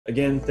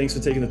Again, thanks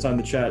for taking the time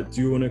to chat. Do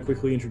you want to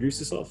quickly introduce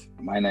yourself?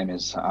 My name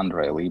is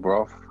Andrey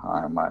Lebrov.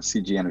 I'm a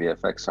CG and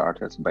VFX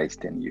artist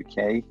based in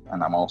UK,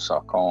 and I'm also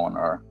a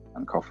co-owner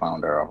and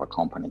co-founder of a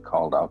company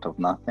called Out of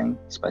Nothing,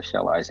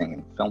 specializing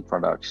in film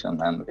production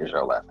and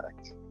visual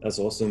effects. That's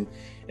awesome.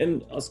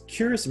 And I was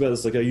curious about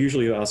this. Like, I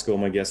usually ask all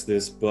my guests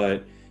this,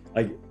 but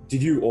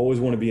did you always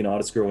want to be an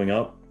artist growing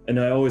up?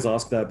 And I always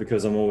ask that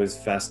because I'm always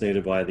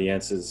fascinated by the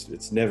answers.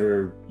 It's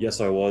never,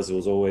 yes, I was. It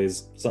was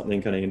always something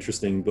kind of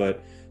interesting.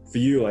 But for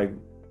you,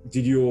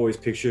 did you always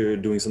picture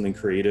doing something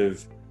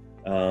creative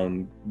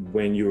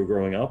when you were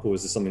growing up, or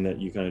was this something that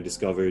you kind of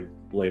discovered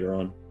later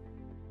on?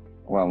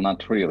 Well,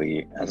 not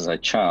really. As a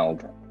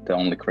child, the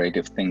only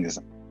creative things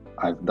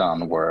I've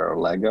done were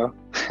Lego.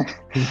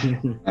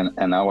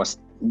 and I was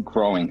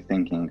growing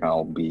thinking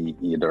I'll be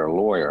either a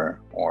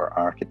lawyer or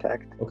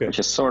architect, Okay. which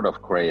is sort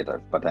of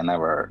creative, but I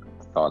never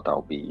thought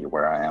I'll be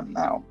where I am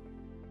now.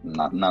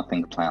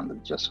 Nothing planned,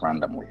 it just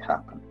randomly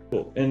happened.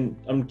 Cool. And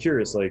I'm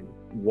curious,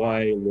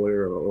 why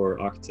lawyer or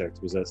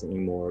architect? Was that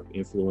something more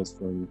influenced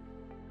from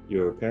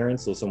your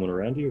parents or someone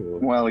around you? Or?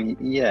 Well,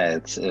 yeah,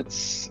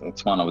 it's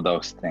one of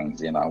those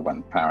things,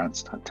 when parents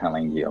start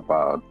telling you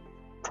about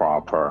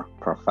proper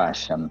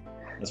profession.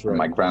 That's right.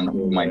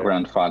 My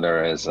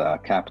grandfather is a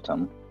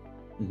captain,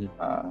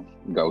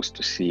 goes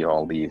to see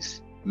all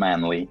these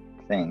manly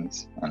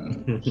things,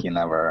 and he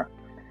never,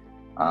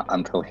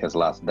 until his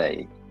last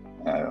day,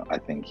 I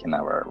think he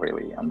never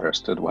really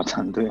understood what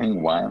I'm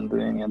doing, why I'm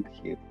doing it.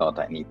 He thought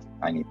I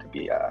need to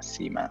be a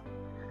seaman.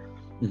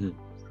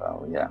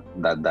 So yeah,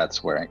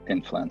 that's where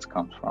influence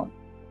comes from.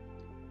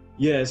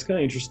 Yeah, it's kind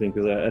of interesting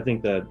because I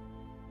think that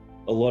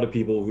a lot of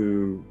people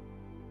who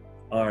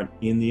aren't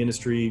in the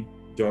industry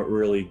don't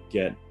really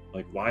get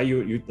why are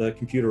you at the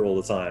computer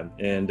all the time.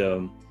 And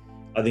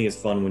I think it's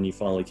fun when you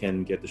finally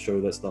can get to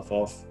show that stuff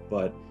off.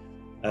 But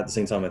at the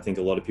same time, I think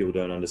a lot of people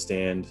don't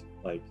understand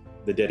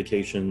the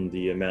dedication,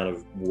 the amount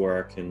of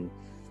work and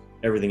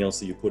everything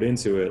else that you put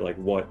into it,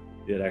 what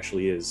it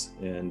actually is.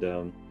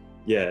 And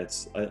yeah,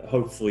 it's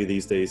hopefully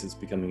these days it's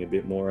becoming a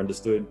bit more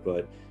understood,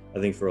 but I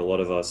think for a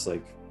lot of us,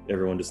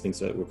 everyone just thinks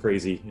that we're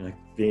crazy,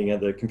 being at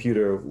the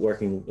computer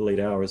working late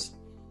hours.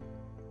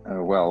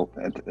 Well,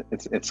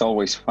 it's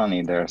always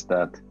funny. There's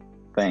that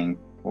thing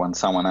when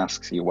someone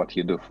asks you what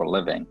you do for a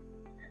living,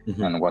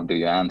 and what do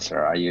you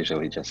answer? I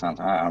usually just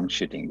answer, I'm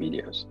shooting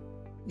videos.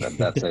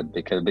 That's it,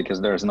 because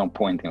there's no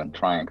point in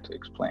trying to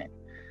explain.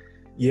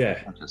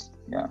 Yeah.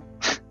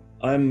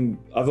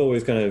 I've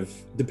always kind of,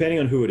 depending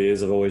on who it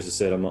is, I've always just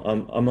said I'm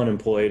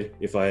unemployed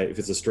if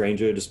it's a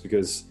stranger, just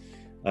because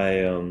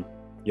I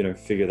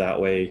figure that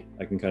way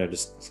I can kind of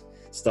just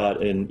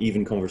start an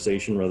even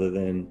conversation rather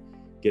than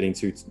getting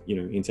too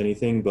into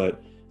anything.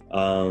 But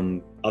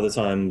other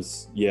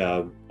times,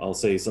 yeah, I'll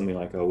say something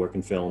like I work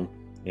in film,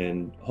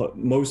 and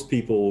most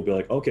people will be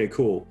like, okay,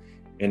 cool.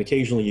 And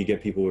occasionally you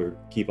get people who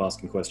keep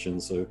asking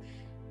questions. So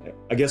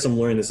I guess I'm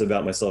learning this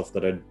about myself,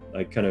 that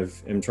I kind of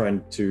am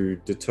trying to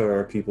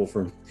deter people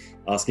from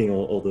asking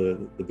all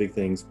the big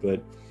things.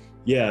 But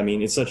yeah, I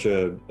mean, it's such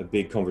a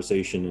big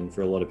conversation, and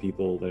for a lot of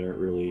people, they don't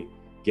really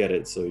get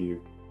it.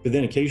 But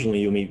then occasionally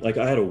you'll meet,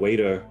 I had a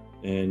waiter,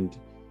 and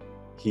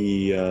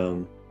he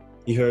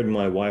heard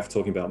my wife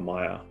talking about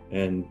Maya,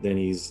 and then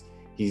he's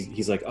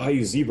like, I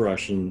use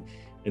ZBrush,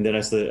 and then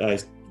I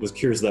was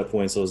curious at that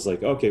point, so I was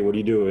like, okay, what do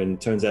you do? And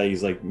it turns out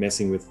he's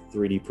messing with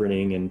 3D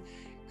printing and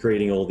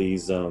creating all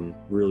these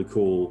really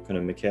cool kind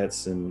of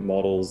maquettes and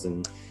models,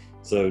 and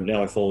so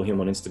now I follow him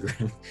on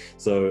Instagram.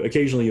 So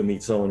occasionally you'll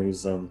meet someone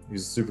who's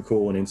super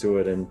cool and into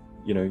it, and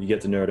you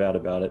get to nerd out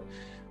about it.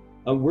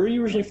 Where are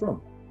you originally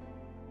from?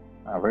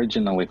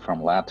 Originally from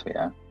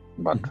Latvia,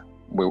 but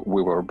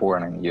we were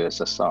born in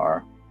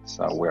USSR,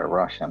 so we're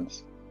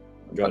Russians,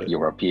 but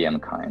European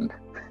kind.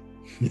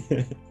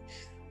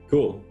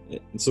 Cool.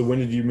 So when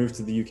did you move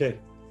to the UK?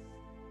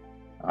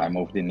 I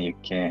moved in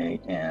UK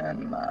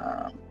in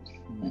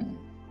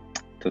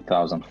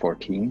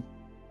 2014,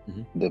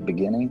 the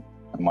beginning.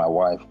 And my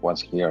wife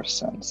was here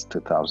since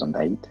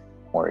 2008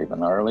 or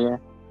even earlier.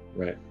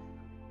 Right.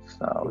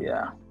 So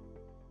yeah.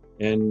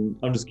 And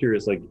I'm just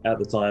curious, at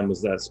the time,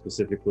 was that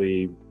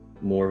specifically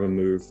more of a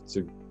move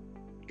to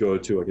go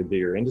to a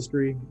bigger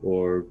industry,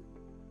 or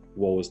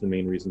what was the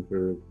main reason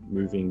for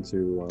moving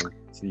to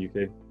the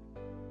UK?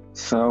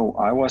 So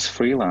I was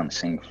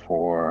freelancing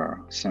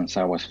since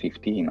I was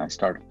 15. I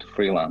started to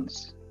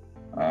freelance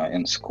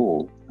in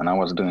school, and I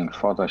was doing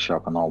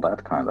Photoshop and all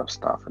that kind of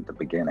stuff at the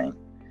beginning.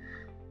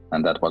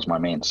 And that was my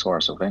main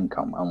source of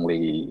income.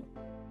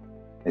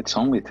 It's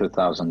only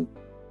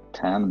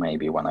 2010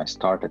 maybe when I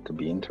started to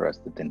be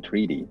interested in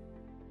 3D.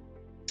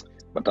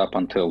 But up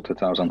until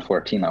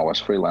 2014, I was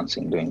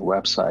freelancing, doing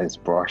websites,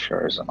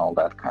 brochures, and all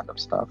that kind of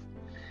stuff.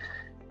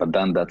 But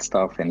then that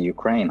stuff in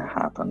Ukraine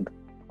happened,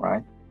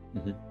 right?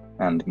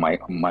 And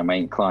my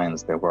main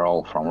clients, they were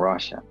all from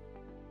Russia.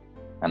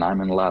 And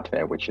I'm in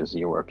Latvia, which is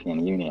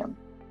European Union.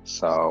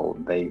 So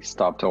they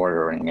stopped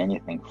ordering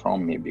anything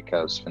from me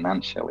because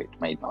financially it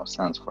made no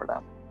sense for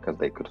them, because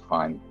they could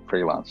find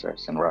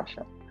freelancers in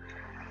Russia.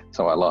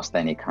 So I lost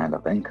any kind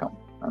of income.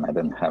 and I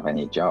didn't have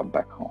any job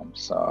back home.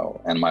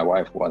 So, and my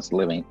wife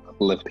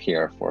lived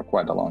here for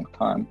quite a long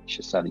time.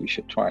 She said, you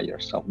should try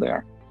yourself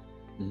there.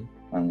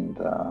 Mm-hmm. And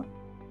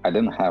I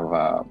didn't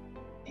have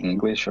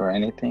English or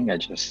anything. I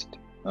just,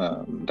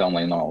 the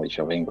only knowledge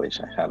of English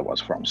I had was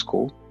from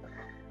school.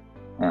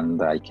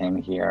 And I came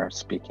here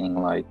speaking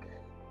like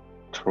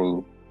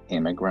true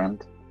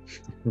immigrant.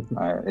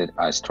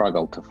 I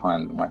struggled to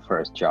find my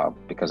first job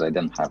because I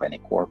didn't have any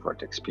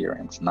corporate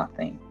experience,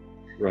 nothing.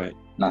 Right.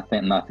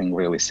 Nothing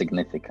really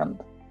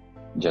significant.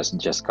 Just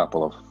a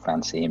couple of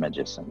fancy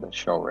images in the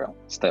showreel,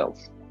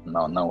 stills.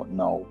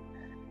 No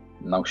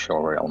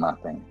showreel,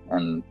 nothing.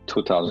 And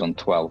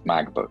 2012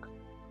 MacBook.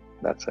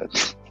 That's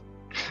it.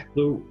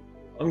 So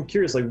I'm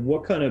curious, like,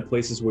 what kind of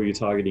places were you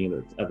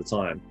targeting at the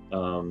time?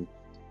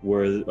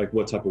 Like,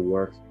 what type of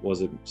work?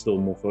 Was it still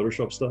more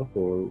Photoshop stuff,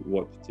 or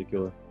what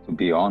particular? To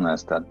be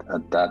honest, at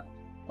that,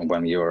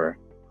 when you're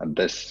at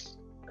this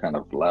kind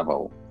of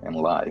level in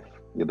life,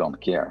 you don't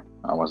care.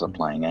 I was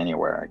applying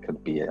anywhere. I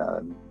could be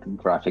a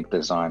graphic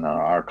designer,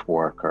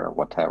 artwork, or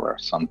whatever,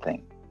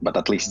 something, but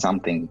at least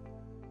something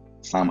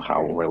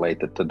somehow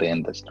related to the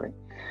industry.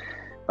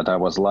 But I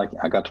was lucky.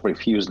 I got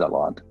refused a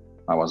lot.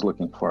 I was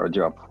looking for a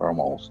job for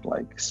almost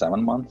like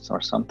 7 months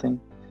or something.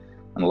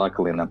 And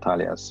luckily,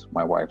 Natalia's,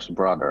 my wife's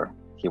brother,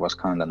 he was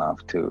kind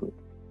enough to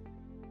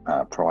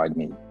provide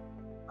me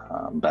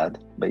bed,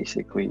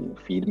 basically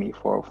feed me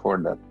for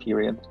that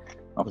period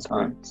of That's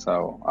time. great.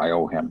 So I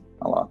owe him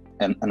a lot.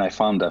 And I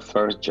found the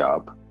first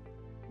job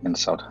in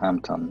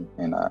Southampton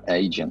in an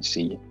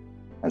agency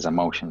as a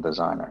motion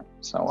designer.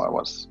 So I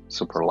was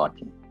super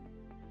lucky.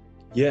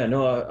 Yeah,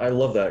 no, I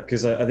love that,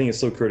 because I think it's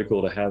so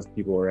critical to have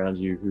people around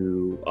you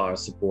who are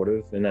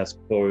supportive, and that's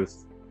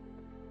both,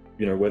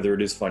 you know, whether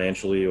it is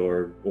financially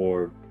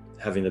or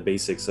having the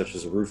basics such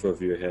as a roof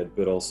over your head,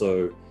 but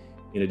also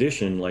in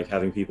addition, like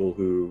having people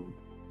who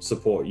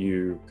support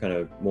you kind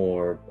of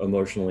more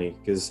emotionally.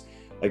 Because,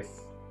 like,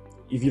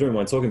 if you don't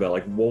mind talking about,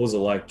 like, what was it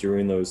like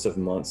during those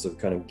 7 months of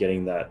kind of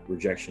getting that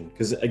rejection?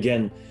 Because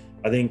again,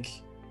 I think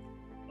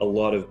a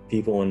lot of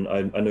people, and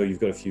I know you've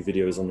got a few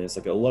videos on this,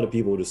 like a lot of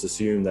people just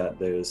assume that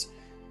there's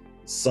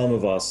some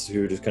of us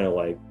who just kind of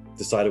like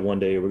decided one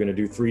day we're going to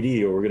do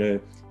 3D or we're going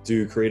to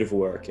do creative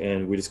work,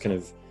 and we just kind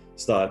of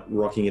start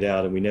rocking it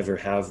out, and we never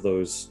have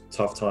those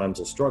tough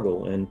times or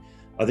struggle. And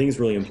I think it's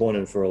really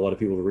important for a lot of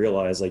people to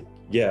realize, like,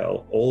 yeah,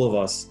 all of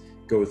us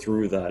go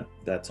through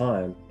that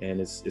time, and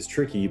it's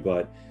tricky,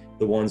 but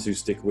the ones who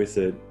stick with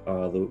it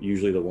are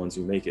usually the ones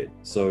who make it.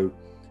 So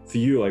for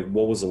you, like,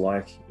 what was it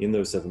like in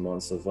those 7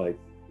 months of like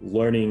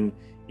learning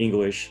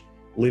English,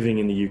 living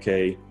in the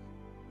UK,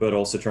 but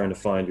also trying to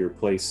find your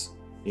place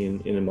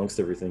in amongst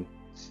everything?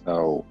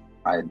 So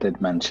I did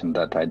mention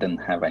that I didn't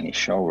have any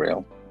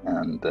showreel,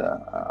 and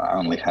I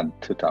only had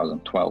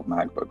 2012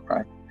 MacBook,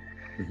 right?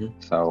 Mm-hmm.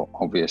 So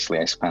obviously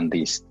I spent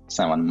these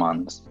 7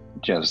 months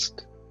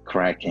just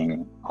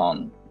cracking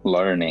on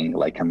learning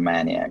like a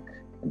maniac.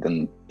 I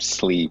didn't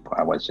sleep.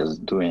 I was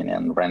just doing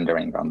and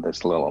rendering on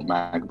this little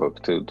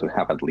MacBook to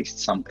have at least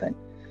something.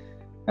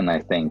 And I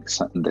think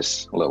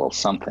this little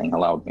something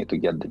allowed me to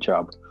get the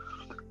job.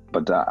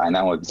 But I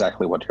know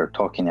exactly what you're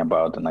talking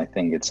about, and I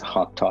think it's a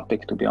hot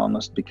topic, to be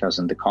honest, because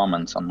in the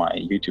comments on my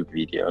YouTube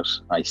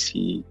videos, I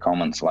see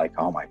comments like,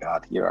 oh my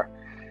God, you're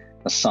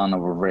the son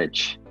of a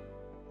rich,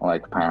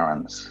 like,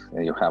 parents.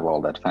 You have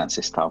all that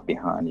fancy stuff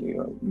behind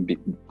you,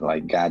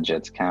 like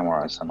gadgets,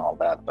 cameras, and all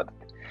that. But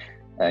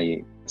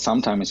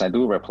sometimes I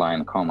do reply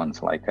in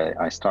comments like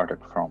I started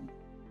from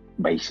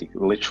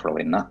basically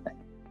literally nothing,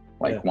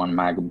 like one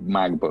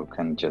MacBook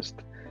and just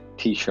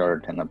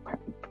t-shirt and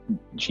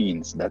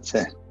jeans, that's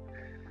it.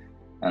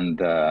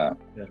 And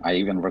I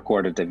even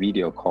recorded a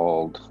video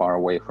called Far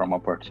Away from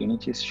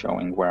Opportunities,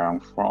 showing where I'm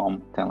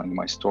from, telling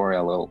my story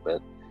a little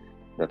bit,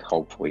 that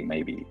hopefully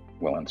maybe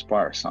will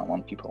inspire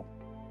someone, people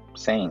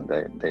saying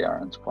that they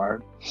are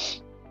inspired.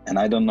 And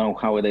I don't know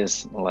how it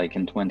is like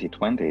in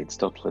 2020. It's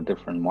totally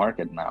different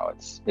market now.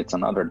 It's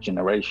another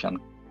generation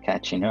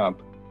catching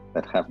up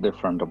that have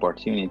different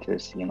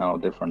opportunities, you know,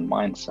 different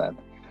mindset,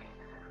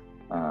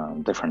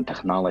 different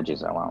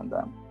technologies around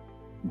them.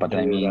 But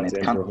I mean,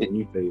 it can't.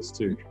 New phase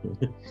too.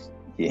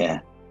 Yeah,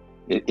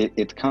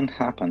 it can't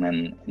happen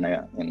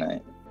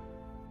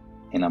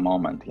in a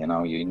moment. You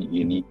know,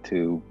 you need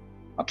to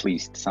at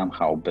least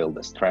somehow build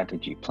a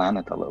strategy, plan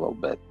it a little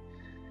bit,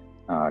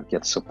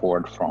 get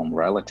support from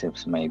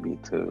relatives maybe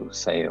to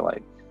say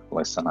like,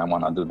 listen, I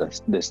want to do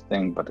this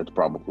thing, but it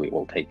probably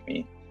will take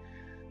me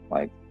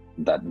like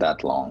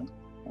that long,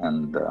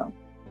 and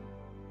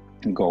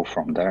go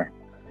from there.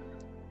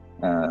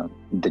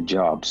 The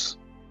jobs.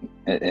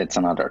 It's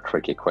another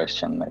tricky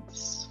question.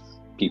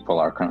 People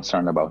are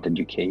concerned about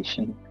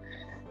education.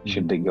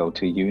 Should they go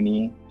to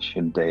uni?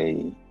 Should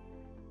they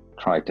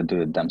try to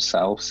do it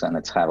themselves? And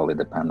it's heavily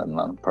dependent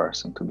on the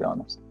person, to be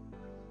honest.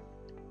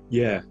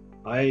 Yeah,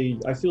 I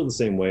feel the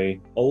same way.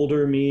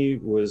 Older me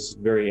was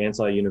very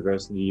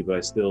anti-university, but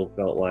I still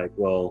felt like,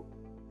 well,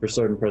 for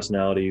certain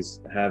personalities,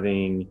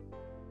 having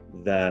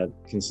that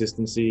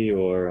consistency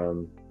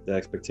or the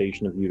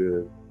expectation of you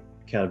to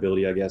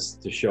accountability, I guess,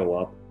 to show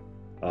up.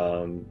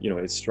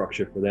 It's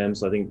structure for them.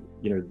 So I think,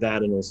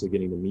 that and also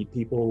getting to meet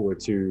people were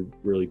two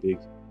really big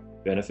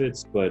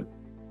benefits. But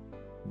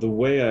the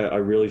way I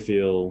really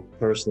feel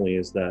personally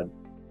is that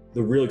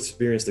the real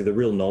experience, like the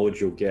real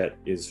knowledge you'll get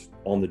is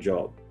on the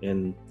job,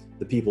 and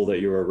the people that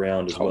you're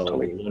around as well,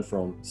 that you learn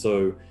from.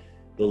 So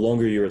the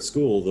longer you're at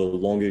school, the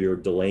longer you're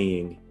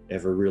delaying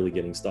ever really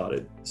getting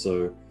started.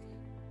 So,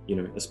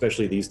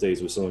 especially these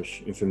days with so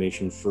much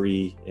information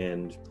free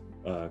and,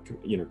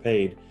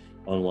 paid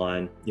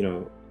online,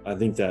 I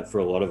think that for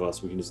a lot of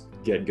us, we can just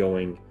get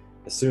going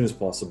as soon as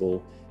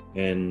possible.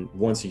 And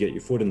once you get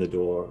your foot in the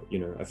door,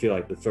 I feel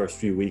like the first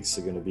few weeks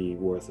are going to be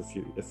worth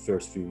the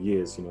first few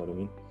years, you know what I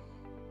mean?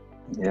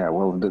 Yeah,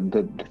 well,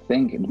 the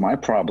thing, my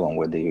problem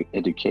with the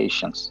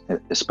educations,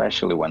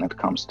 especially when it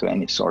comes to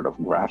any sort of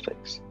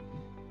graphics,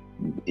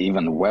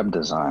 even web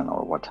design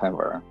or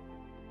whatever,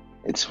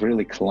 it's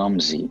really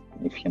clumsy,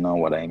 if you know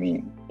what I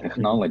mean.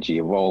 Technology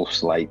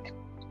evolves like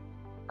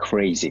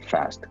crazy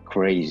fast.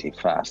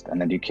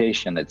 And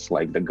education, it's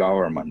like the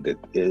government, it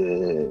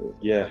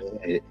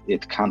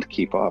can't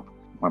keep up.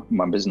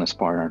 My business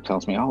partner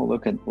tells me, oh,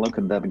 look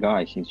at that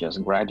guy, he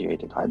just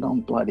graduated. I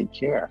don't bloody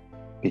care,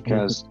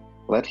 because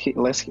let his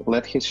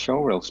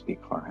showreel speak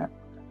for him.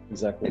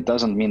 Exactly. It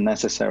doesn't mean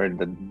necessarily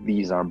that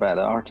these are bad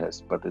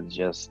artists, but it's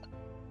just,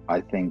 I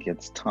think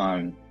it's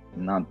time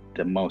not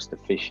the most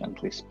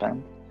efficiently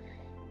spent.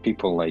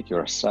 People like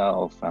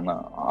yourself and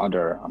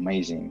other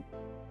amazing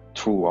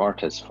true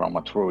artists from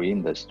a true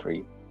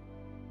industry,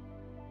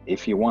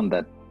 if you want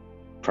that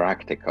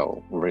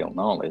practical real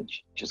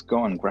knowledge, just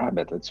go and grab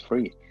it. It's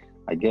free.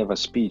 I gave a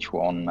speech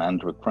on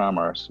Andrew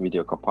Kramer's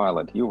Video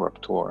Copilot Europe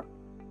tour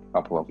a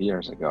couple of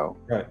years ago.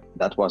 Right.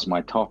 That was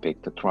my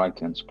topic, to try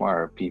to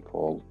inspire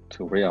people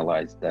to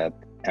realize that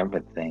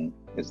everything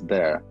is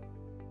there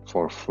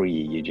for free.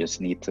 You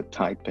just need to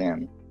type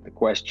in the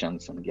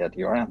questions and get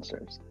your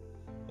answers.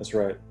 That's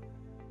right.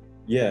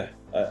 Yeah,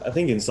 I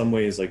think in some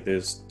ways, like,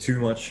 there's too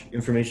much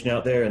information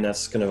out there, and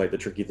that's kind of like the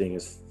tricky thing,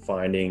 is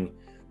finding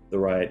the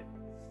right,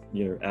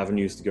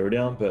 avenues to go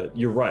down. But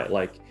you're right,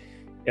 like,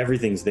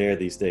 everything's there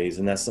these days,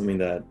 and that's something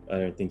that I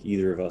don't think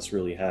either of us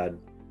really had,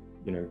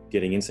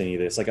 getting into any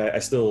of this. Like, I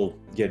still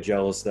get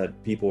jealous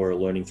that people are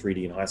learning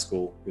 3D in high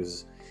school,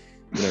 because,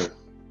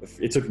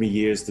 it took me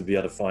years to be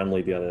able to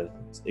finally be able to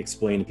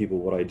explain to people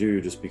what I do,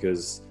 just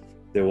because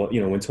there was,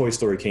 when Toy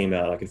Story came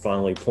out, I could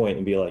finally point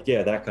and be like,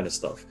 yeah, that kind of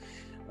stuff.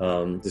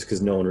 Just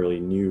because no one really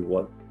knew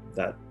what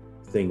that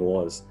thing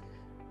was.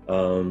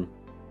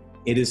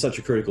 It is such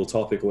a critical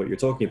topic, what you're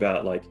talking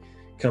about, like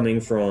coming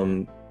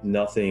from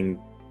nothing,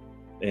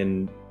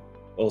 and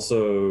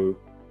also,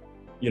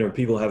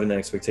 people having the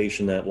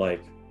expectation that,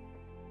 like,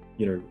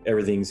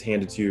 everything's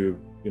handed to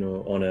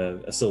you, on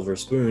a silver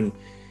spoon.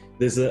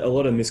 There's a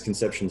lot of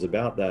misconceptions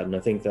about that, and I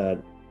think that,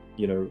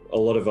 a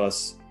lot of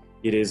us,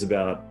 it is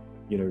about,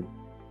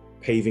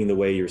 paving the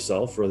way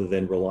yourself rather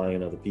than relying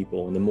on other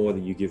people. And the more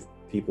that you give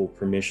people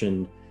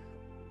permission,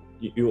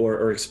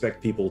 or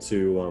expect people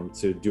to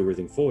do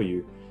everything for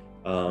you,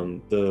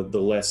 the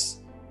less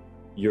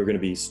you're going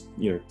to be,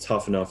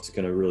 tough enough to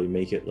kind of really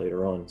make it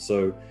later on.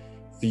 So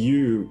for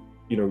you,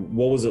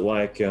 what was it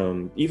like,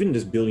 even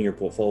just building your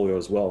portfolio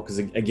as well? Because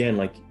again,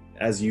 like,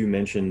 as you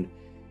mentioned,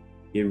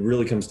 it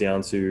really comes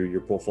down to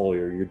your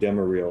portfolio, your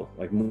demo reel,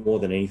 like, more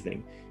than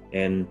anything.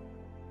 And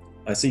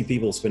I see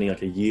people spending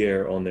like a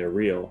year on their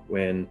reel,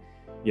 when,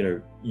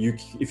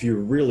 if you're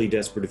really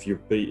desperate,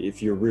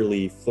 if you're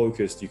really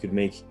focused, you could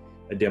make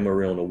a demo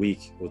reel in a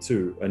week or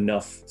two,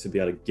 enough to be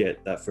able to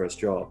get that first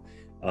job.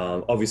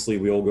 Obviously,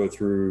 we all go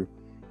through,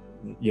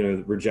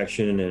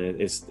 rejection,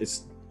 and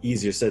it's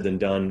easier said than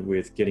done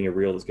with getting a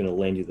reel that's going to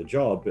land you the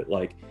job. But,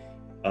 like,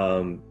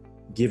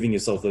 giving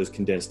yourself those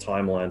condensed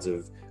timelines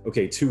of,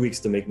 okay, 2 weeks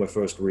to make my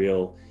first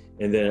reel,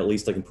 and then at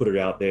least I can put it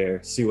out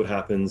there, see what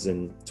happens,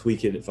 and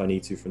tweak it if I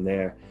need to from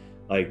there.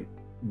 Like,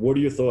 what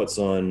are your thoughts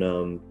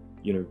on,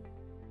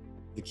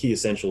 the key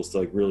essentials to,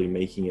 like, really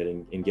making it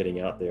and getting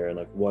out there? And,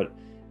 like, what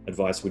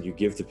advice would you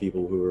give to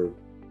people who are,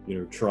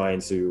 trying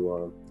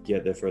to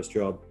get their first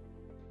job?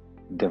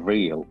 The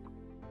reel,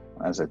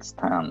 as it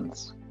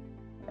stands,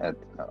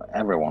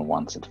 everyone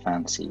wants it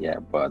fancy, yeah,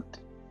 but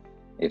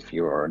if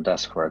you're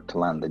desperate to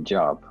land a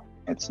job,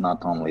 it's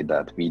not only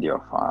that video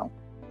file,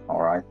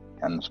 all right?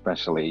 And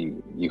especially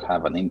you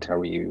have an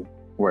interview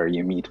where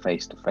you meet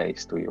face to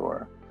face to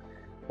your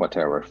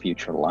whatever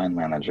future line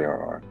manager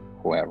or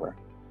whoever.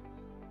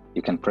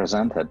 You can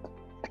present it.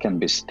 It can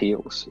be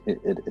steals,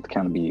 it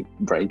can be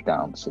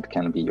breakdowns, it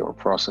can be your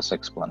process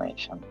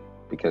explanation,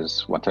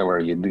 because whatever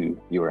you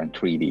do, you're in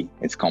 3D,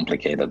 it's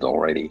complicated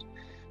already.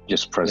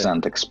 Just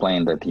present,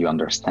 explain that you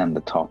understand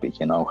the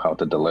topic, you know how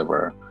to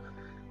deliver.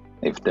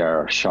 If there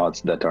are shots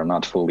that are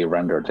not fully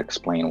rendered,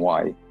 explain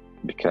why.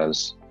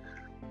 Because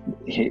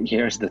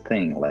here's the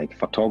thing, like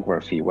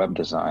photography, web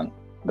design,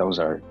 those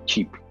are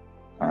cheap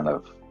kind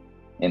of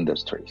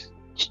industries.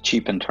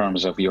 Cheap in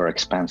terms of your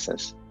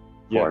expenses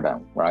for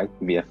them, right?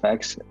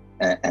 VFX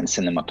and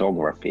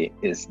cinematography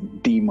is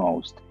the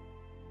most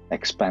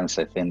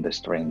expensive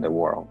industry in the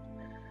world.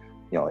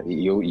 You know,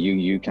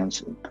 you can,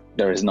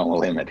 there is no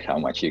limit how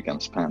much you can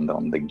spend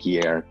on the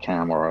gear,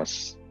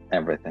 cameras,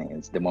 everything.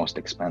 It's the most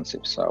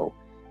expensive. So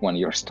when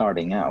you're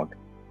starting out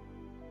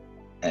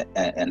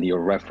and you're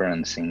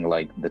referencing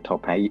like the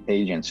top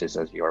agencies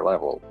as your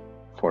level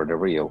for the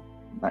reel,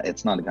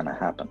 it's not gonna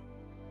happen.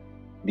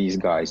 These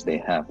guys, they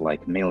have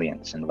like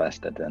millions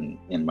invested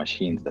in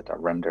machines that are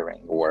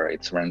rendering, or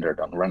it's rendered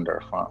on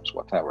render farms,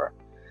 whatever.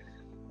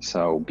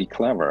 So be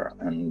clever,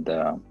 and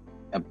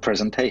a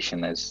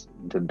presentation is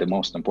the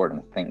most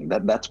important thing.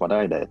 That's what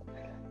I did.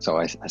 So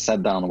I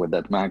sat down with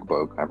that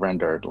MacBook. I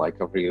rendered like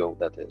a reel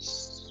that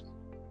is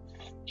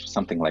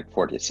something like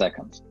 40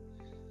 seconds,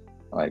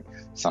 like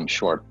some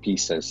short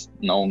pieces,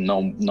 no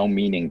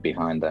meaning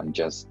behind them,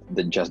 just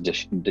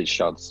the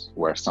shots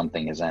where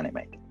something is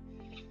animated.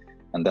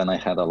 And then I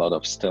had a lot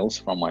of stills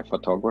from my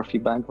photography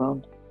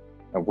background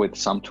with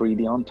some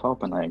 3D on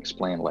top, and I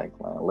explained like,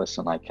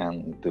 listen, I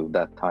can do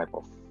that type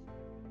of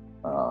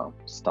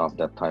stuff,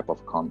 that type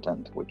of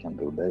content. We can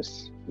do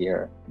this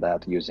here,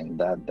 that, using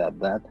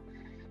that,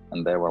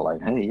 and they were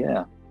like, hey,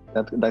 yeah,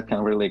 that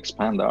can really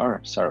expand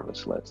our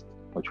service list,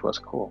 which was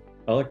cool.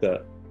 I like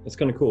that. That's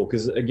kind of cool,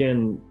 because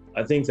again,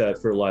 I think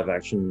that for live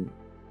action,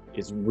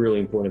 it's really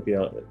important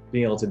to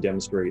being able to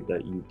demonstrate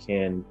that you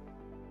can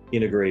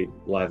integrate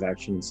live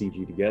action and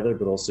CG together,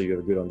 but also you have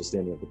a good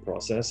understanding of the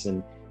process.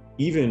 And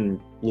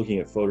even looking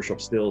at Photoshop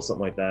stills,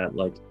 something like that,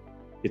 like,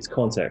 it's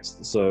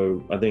context.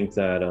 So I think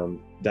that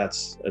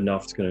that's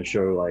enough to kind of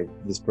show like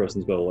this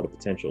person's got a lot of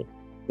potential.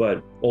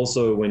 But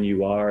also when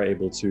you are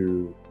able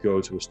to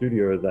go to a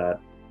studio that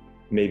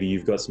maybe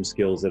you've got some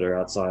skills that are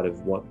outside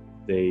of what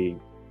they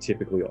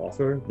typically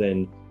offer,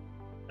 then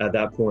at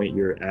that point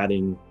you're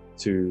adding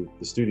to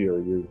the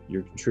studio,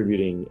 you're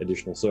contributing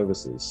additional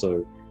services.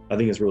 So I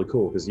think it's really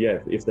cool, because yeah,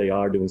 if they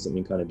are doing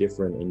something kind of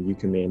different and you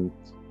come in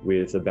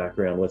with a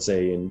background, let's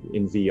say in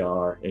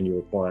VR, and you're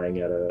applying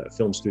at a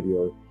film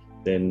studio,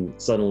 then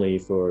suddenly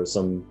for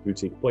some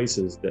boutique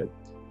places that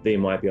they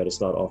might be able to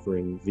start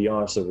offering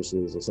VR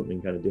services or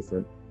something kind of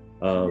different.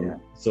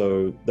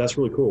 So that's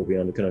really cool, being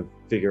able to kind of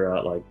figure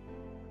out like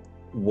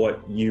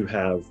what you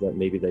have that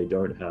maybe they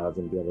don't have,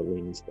 and be able to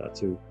lean into that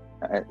too.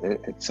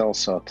 It's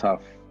also a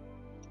tough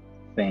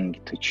thing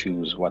to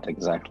choose what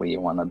exactly you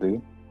want to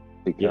do,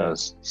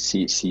 because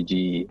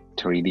CG,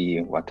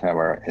 3D,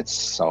 whatever, it's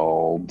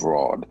so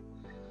broad.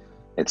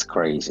 It's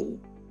crazy.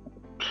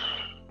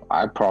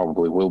 I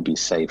probably will be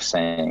safe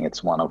saying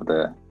it's one of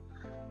the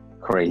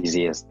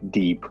craziest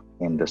deep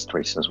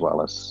industries, as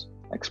well as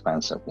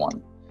expensive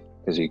one,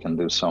 because you can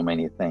do so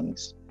many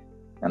things.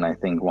 And I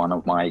think one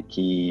of my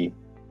key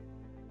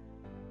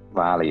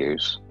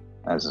values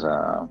as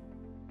a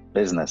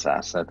business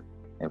asset,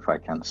 if I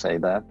can say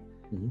that,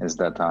 is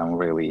that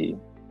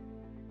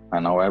I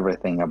know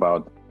everything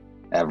about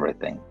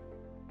everything,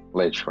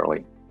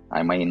 literally.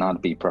 I may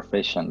not be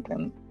proficient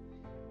in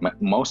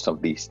most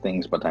of these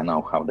things, but I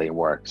know how they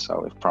work.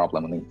 So if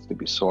problem needs to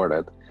be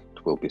sorted,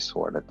 it will be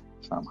sorted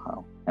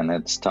somehow. And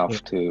it's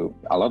tough to,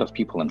 a lot of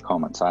people in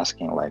comments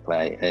asking like,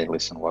 hey,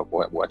 listen,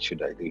 what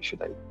should I do?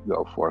 Should I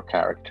go for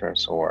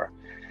characters or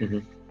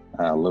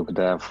look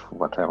dev,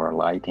 whatever,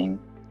 lighting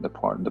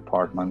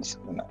departments?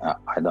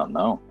 I don't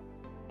know,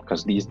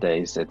 because these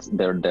days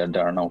there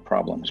are no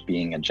problems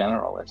being a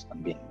generalist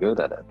and being good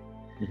at it.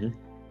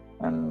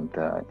 And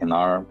in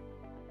our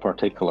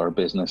particular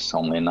business,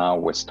 only now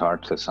we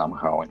start to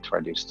somehow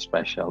introduce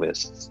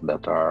specialists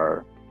that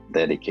are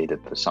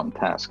dedicated to some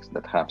tasks,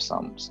 that have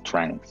some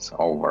strengths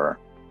over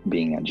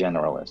being a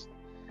generalist.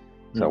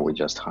 So we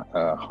just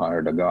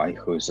hired a guy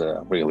who's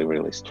a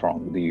really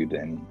strong dude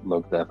in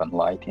look dev and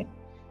lighting,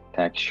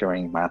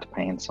 texturing, matte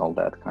paints, all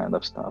that kind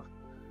of stuff.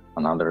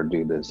 Another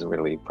dude is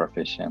really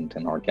proficient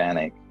in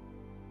organic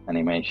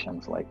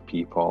animations, like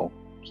people,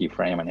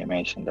 keyframe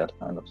animation, that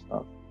kind of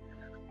stuff.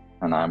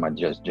 And I'm a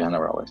just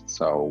generalist.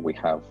 So we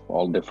have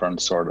all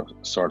different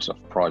sorts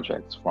of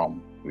projects,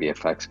 from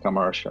VFX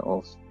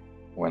commercials.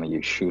 When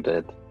you shoot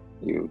it,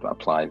 you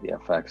apply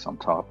VFX on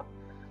top.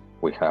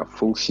 We have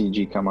full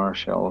CG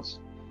commercials.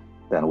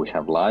 Then we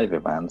have live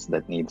events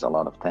that needs a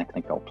lot of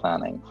technical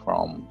planning,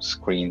 from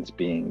screens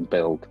being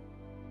built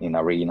in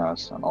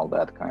arenas and all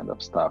that kind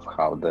of stuff,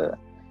 how the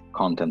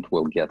content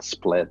will get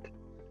split,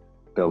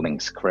 building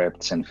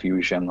scripts in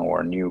Fusion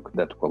or Nuke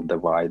that will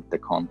divide the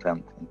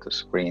content into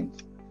screens,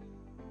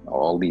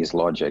 all these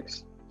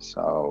logics.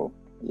 So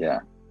yeah,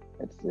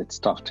 it's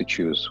tough to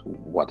choose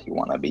what you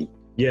want to be.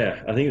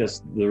 Yeah, I think that's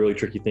the really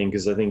tricky thing,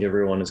 because I think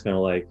everyone is kind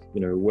of like,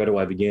 where do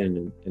I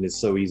begin? And it's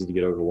so easy to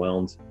get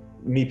overwhelmed.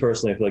 Me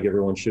personally, I feel like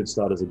everyone should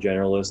start as a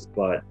generalist,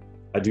 but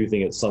I do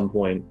think at some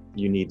point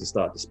you need to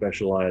start to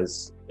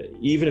specialize,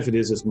 even if it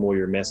is just more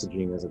your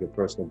messaging as like a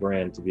personal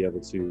brand, to be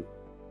able to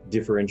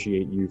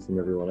differentiate you from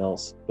everyone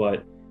else.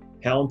 But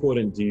how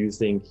important do you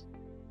think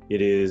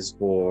it is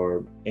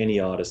for any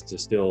artist to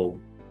still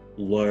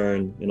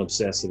learn and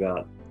obsess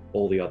about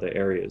all the other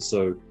areas?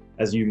 So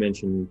as you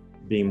mentioned,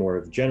 being more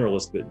of a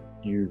generalist, but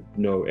you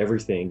know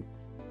everything,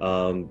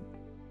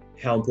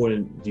 how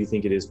important do you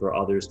think it is for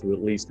others to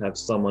at least have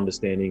some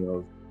understanding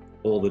of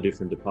all the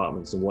different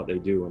departments and what they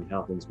do and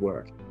how things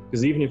work.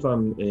 Because even if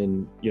I'm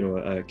in,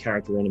 a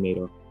character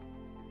animator,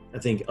 I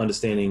think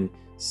understanding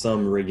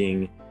some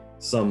rigging,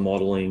 some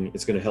modeling,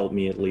 it's going to help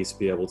me at least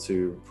be able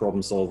to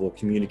problem solve or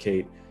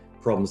communicate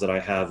problems that I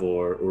have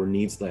or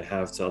needs that I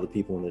have to other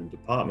people in the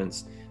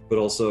departments. But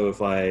also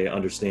if I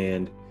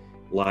understand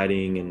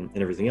lighting and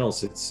everything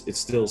else, it's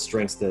still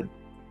strengths that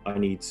I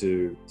need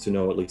to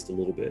know at least a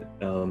little bit.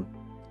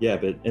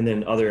 And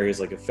then other areas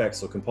like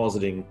effects or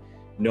compositing,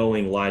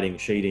 knowing lighting,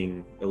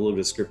 shading, a little bit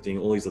of scripting,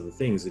 all these other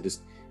things, it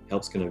just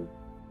helps kind of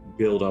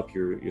build up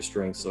your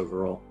strengths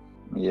overall.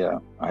 Yeah,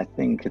 I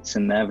think it's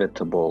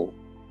inevitable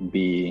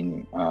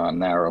being a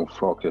narrow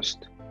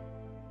focused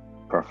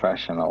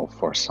professional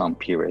for some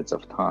periods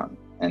of time,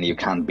 and you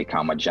can't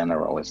become a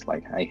generalist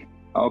like, hey,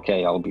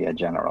 okay, I'll be a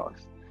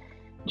generalist.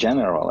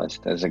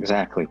 Generalist is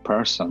exactly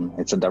person,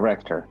 it's a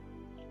director.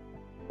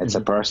 It's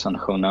a person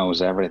who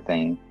knows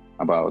everything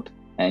about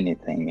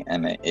anything,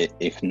 and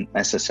if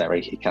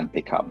necessary, he can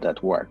pick up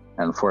that work.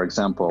 And for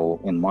example,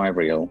 in my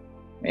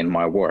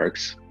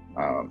works,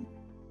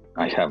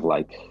 I have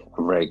like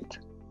rigged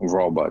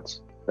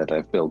robots that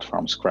I've built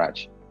from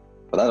scratch.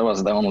 But that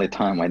was the only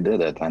time I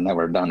did it. I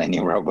never done any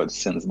robots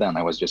since then.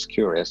 I was just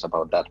curious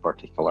about that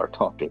particular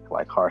topic,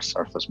 like harsh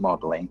surface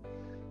modeling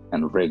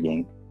and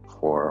rigging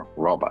for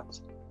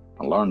robots.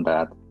 I learned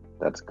that,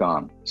 that's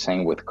gone.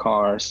 Same with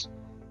cars,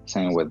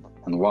 same with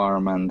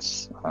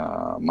environments,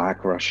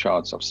 macro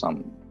shots of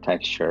some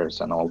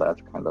textures and all that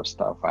kind of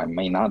stuff. I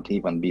may not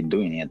even be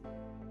doing it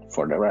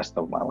for the rest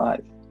of my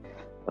life,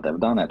 but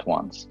I've done it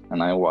once.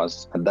 And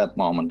at that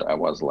moment, I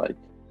was like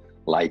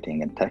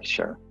lighting and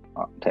texturing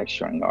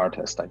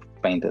artist. I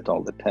painted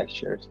all the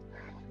textures.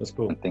 That's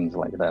cool. And things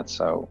like that.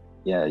 So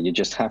yeah, you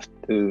just have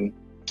to,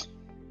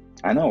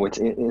 I know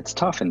it's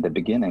tough in the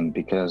beginning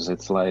because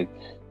it's like,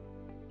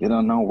 you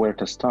don't know where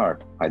to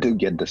start. I do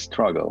get the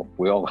struggle.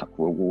 We've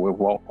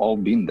all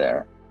been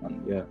there.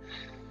 And yeah,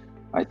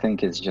 I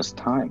think it's just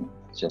time.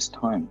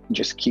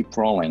 Just keep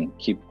rolling,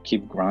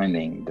 keep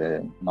grinding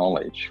the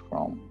knowledge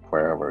from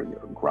wherever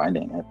you're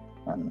grinding it.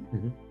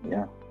 And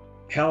yeah.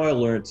 How I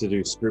learned to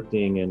do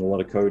scripting and a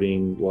lot of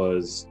coding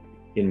was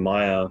in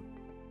Maya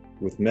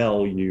with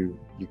Mel. You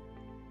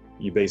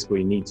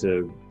basically need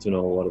to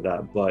know a lot of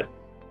that. But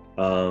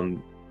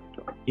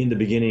in the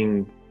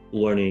beginning,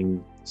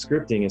 learning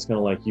scripting, it's kind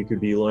of like you could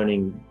be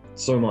learning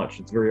so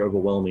much. It's very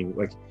overwhelming.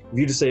 Like if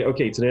you just say,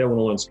 okay, today I want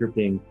to learn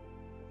scripting,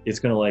 it's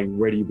kind of like,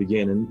 where do you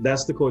begin? And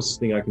that's the closest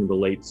thing I can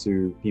relate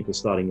to people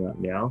starting out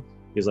now,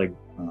 is like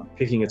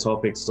picking a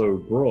topic so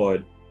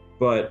broad.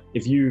 But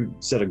if you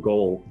set a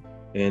goal,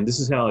 and this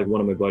is how like one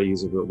of my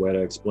buddies over at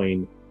Weta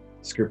explained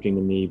scripting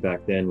to me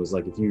back then, was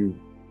like, if you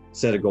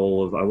set a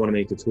goal of, I want to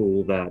make a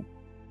tool that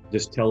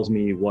just tells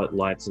me what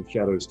lights and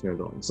shadows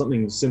turned on,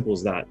 something simple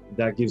as that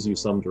gives you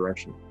some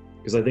direction.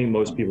 Because I think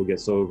most people get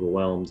so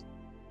overwhelmed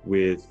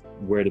with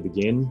where to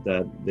begin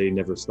that they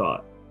never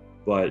start.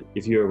 But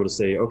if you're able to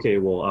say, okay,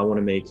 well, I want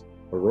to make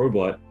a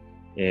robot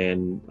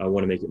and I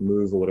want to make it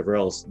move or whatever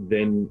else,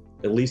 then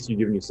at least you're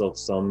giving yourself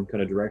some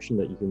kind of direction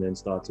that you can then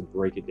start to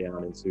break it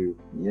down into,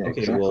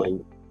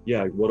 well,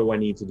 yeah, what do I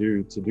need to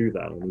do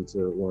that? I need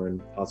to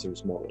learn hard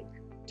surface modeling,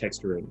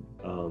 texturing,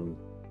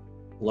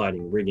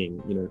 lighting,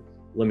 rigging,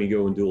 let me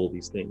go and do all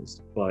these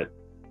things. But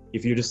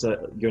if you're just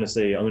going to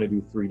say, I'm going to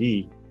do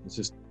 3D, it's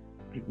just,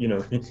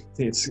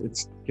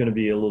 it's going to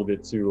be a little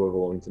bit too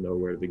overwhelming to know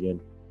where to begin.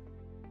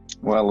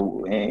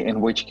 Well,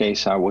 in which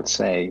case I would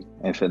say,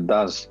 if it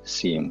does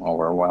seem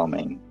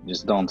overwhelming,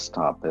 just don't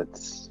stop.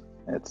 It's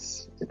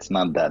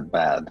not that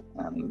bad,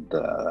 and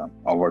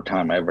over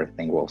time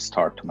everything will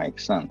start to make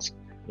sense.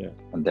 Yeah.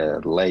 And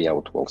the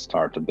layout will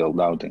start to build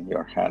out in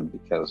your head,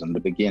 because in the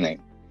beginning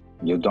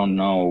you don't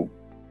know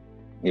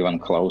even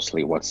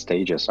closely what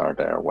stages are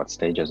there, what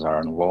stages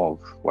are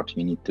involved, what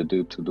you need to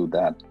do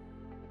that.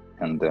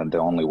 And then the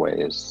only way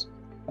is,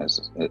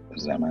 as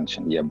I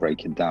mentioned,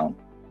 break it down.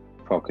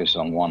 Focus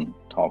on one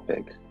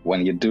topic.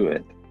 When you do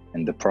it,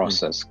 in the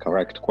process,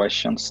 correct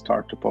questions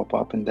start to pop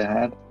up in the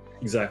head.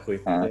 Exactly.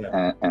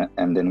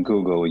 And in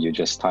Google, you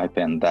just type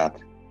in that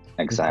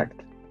exact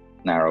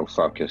narrow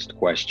focused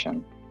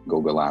question.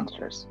 Google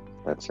answers.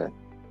 That's it.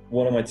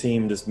 One of my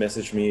team just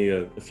messaged me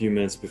a few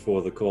minutes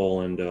before the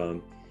call,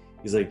 and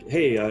he's like,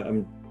 hey,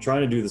 I'm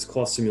trying to do this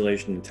cost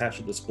simulation, attach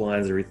it to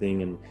splines,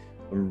 everything, and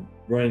I'm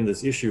running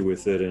this issue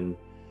with it. And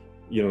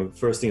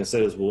first thing I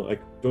said is, well, I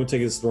don't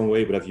take this the wrong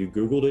way, but have you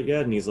Googled it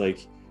yet? And he's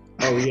like,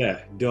 oh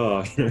yeah,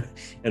 duh.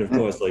 And of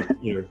course, like,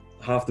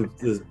 half the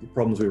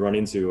problems we run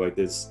into, like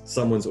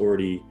someone's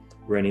already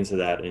ran into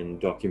that and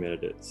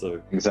documented it.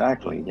 So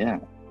exactly, yeah.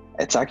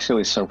 It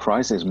actually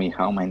surprises me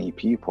how many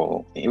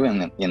people,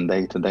 even in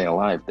day-to-day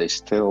life, they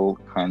still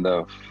kind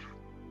of,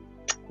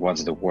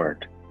 what's the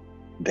word?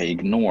 They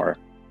ignore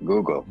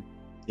Google.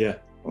 Yeah.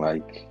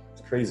 Like,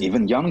 it's crazy.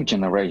 Even young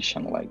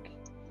generation, like,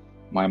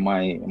 my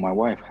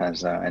wife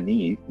has a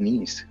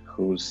niece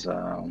who's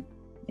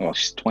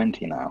she's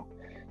 20 now.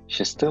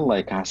 She still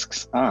like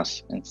asks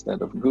us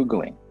instead of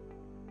Googling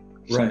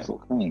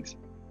simple things.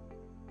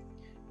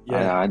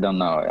 Yeah, I don't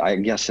know. I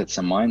guess it's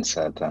a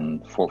mindset,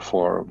 and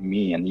for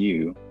me and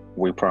you,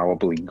 we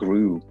probably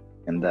grew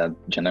in that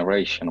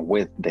generation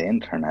with the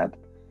internet.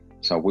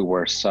 So we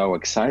were so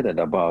excited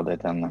about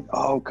it and like,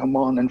 oh, come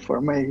on,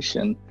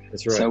 information,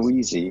 that's right. so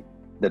easy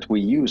that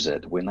we use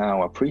it. We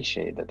now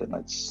appreciate it, and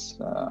it's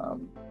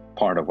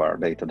part of our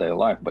day-to-day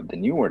life. But the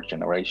newer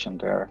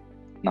generation,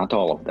 not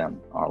all of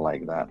them are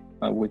like that,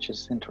 which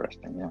is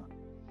interesting. Yeah.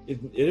 It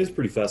is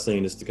pretty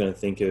fascinating just to kind of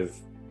think of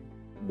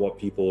what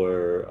people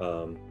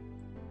are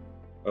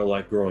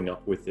like growing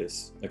up with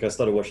this. Like I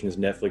started watching this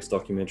Netflix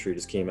documentary,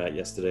 just came out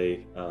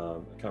yesterday. I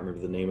can't remember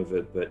the name of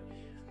it, but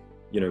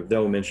they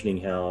were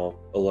mentioning how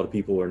a lot of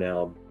people are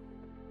now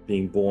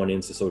being born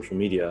into social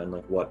media and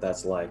like what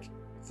that's like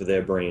for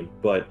their brain.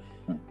 But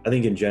I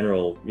think in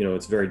general,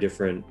 it's very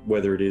different,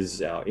 whether it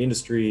is our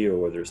industry or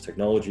whether it's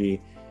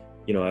technology.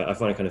 I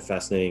find it kind of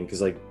fascinating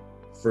because like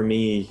for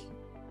me,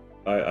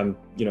 I'm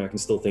I can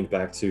still think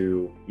back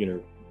to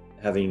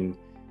having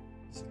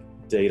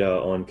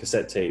data on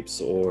cassette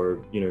tapes,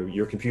 or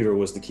your computer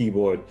was the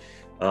keyboard,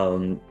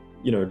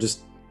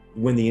 just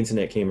when the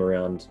internet came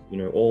around,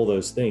 all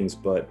those things.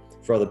 But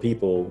for other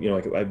people,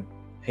 like I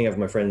hang out with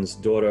my friend's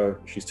daughter,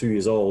 she's 2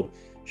 years old,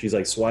 she's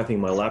like swiping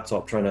my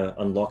laptop trying to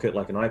unlock it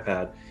like an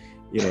iPad,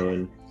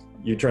 and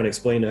you're trying to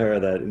explain to her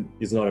that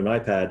it's not an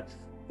iPad,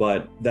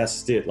 but that's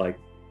just it. Like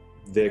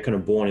they're kind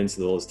of born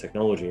into all this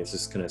technology. It's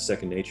just kind of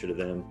second nature to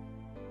them,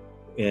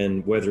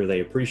 and whether they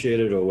appreciate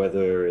it or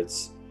whether it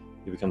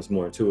becomes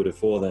more intuitive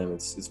for them,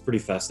 it's pretty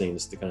fascinating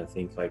just to kind of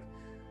think like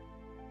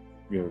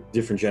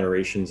different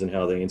generations and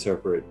how they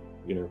interpret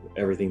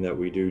everything that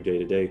we do day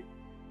to day.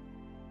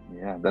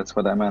 Yeah, that's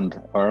what I meant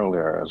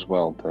earlier as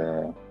well.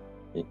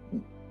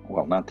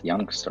 Well, not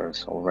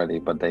youngsters already,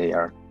 but they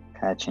are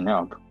catching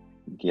up,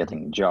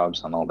 getting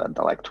jobs and all that.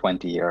 They're like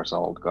 20 years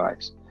old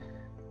guys,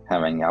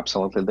 having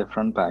absolutely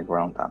different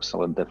background,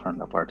 absolutely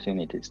different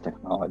opportunities,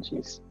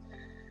 technologies.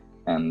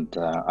 And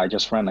I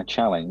just ran a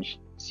challenge,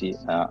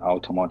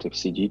 automotive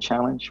CG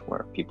challenge,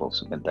 where people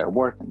submit their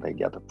work and they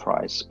get a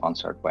prize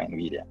sponsored by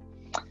NVIDIA.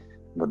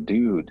 But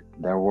dude,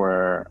 there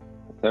were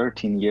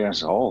 13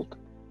 years old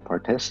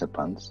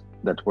participants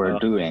that were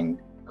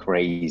doing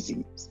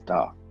crazy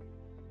stuff.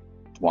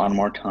 One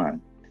more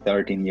time,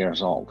 13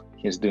 years old.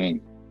 He's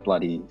doing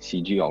bloody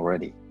CG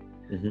already.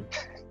 Mm-hmm.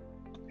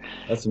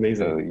 That's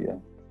amazing. So, yeah.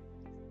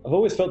 I've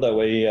always felt that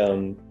way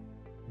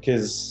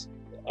because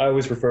I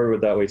always refer to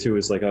it that way too.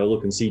 It's like I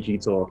look in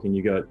CG Talk and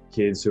you got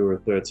kids who are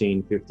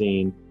 13,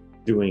 15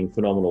 doing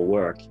phenomenal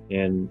work.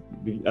 And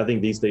I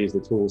think these days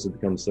the tools have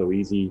become so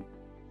easy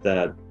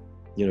that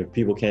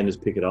people can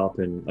just pick it up.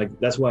 And like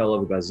that's why I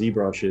love about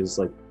ZBrush is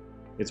like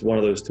it's one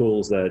of those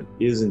tools that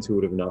is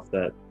intuitive enough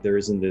that there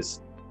isn't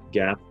this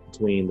gap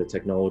between the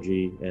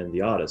technology and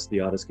the artist. The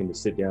artist can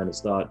just sit down and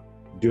start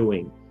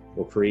doing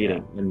or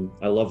creating. Yeah. And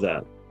I love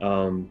that.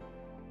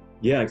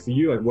 For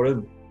you, like what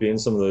have been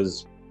some of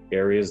those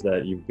areas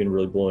that you've been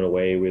really blown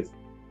away with,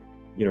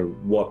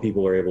 what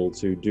people are able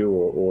to do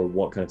or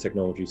what kind of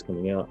technology is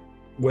coming out?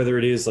 Whether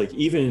it is like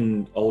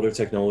even older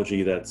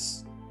technology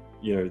that's,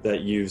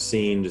 that you've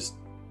seen just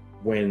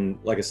when,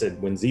 like I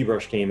said, when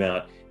ZBrush came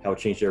out, how it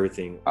changed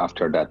everything.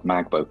 After that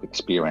MacBook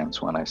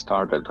experience, when I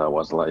started, I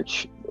was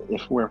like,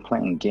 if we're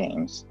playing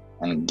games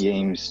and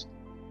games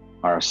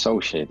are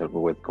associated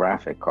with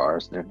graphic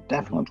cards, there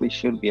definitely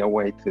should be a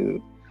way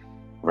to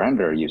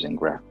render using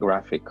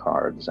graphic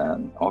cards,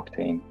 and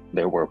Octane,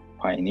 they were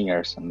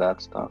pioneers in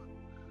that stuff.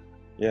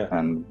 Yeah.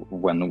 And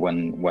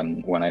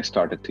when I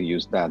started to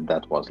use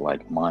that was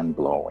like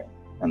mind-blowing.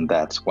 And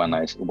that's when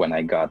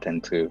I got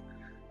into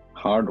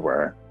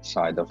hardware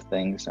side of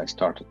things. I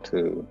started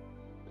to,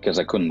 because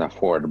I couldn't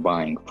afford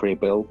buying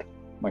pre-built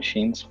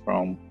machines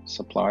from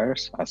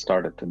suppliers, I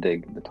started to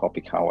dig the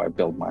topic how I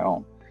build my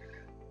own.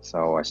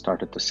 So I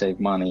started to save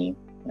money,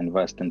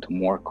 invest into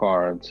more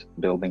cards,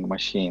 building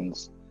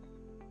machines.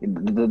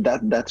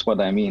 That's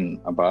what I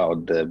mean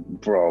about the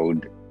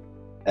broad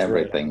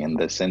everything in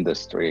this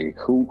industry.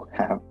 Who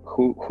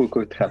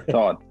could have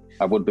thought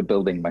I would be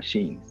building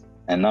machines?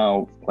 And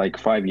now, like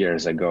 5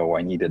 years ago,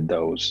 I needed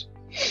those.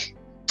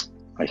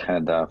 I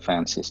had a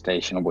fancy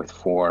station with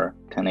 4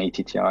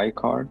 1080 Ti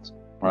cards,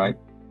 right?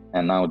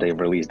 And now they've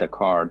released a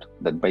card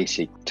that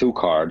basic 2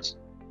 cards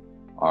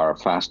are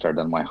faster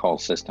than my whole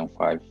system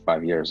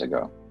five years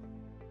ago.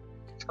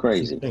 It's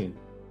crazy.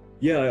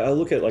 Yeah, I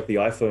look at like the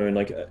iPhone,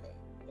 like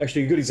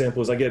actually a good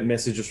example is I get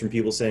messages from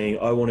people saying,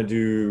 I want to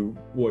do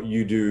what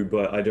you do,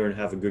 but I don't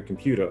have a good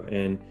computer.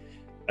 And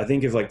I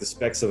think if like the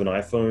specs of an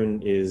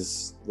iPhone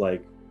is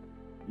like,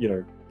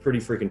 pretty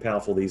freaking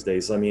powerful these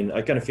days. I mean,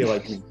 I kind of feel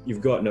like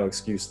you've got no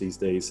excuse these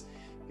days,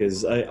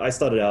 because I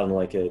started out in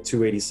like a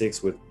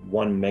 286 with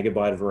 1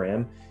 megabyte of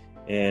RAM.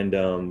 And,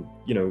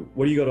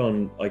 what do you got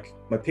on, like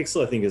my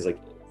Pixel, I think is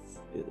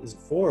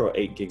 4 or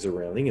 8 gigs of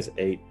RAM. I think it's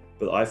 8,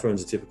 but the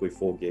iPhones are typically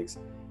 4 gigs,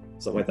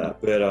 something like that.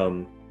 But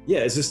yeah,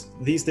 it's just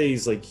these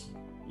days, like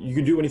you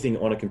can do anything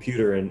on a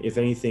computer. And if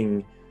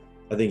anything,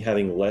 I think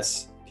having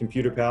less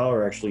computer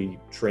power actually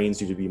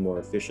trains you to be more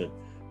efficient,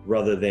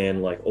 rather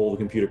than like all the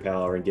computer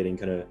power and getting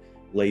kind of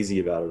lazy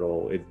about it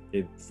all.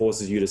 It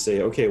forces you to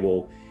say, okay,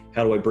 well,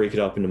 how do I break it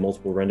up into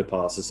multiple render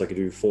passes so I could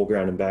do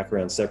foreground and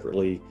background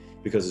separately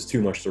because it's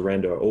too much to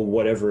render, or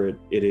whatever it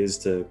is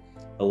to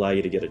allow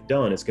you to get it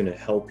done. It's going to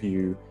help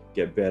you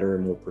get better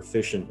and more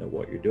proficient at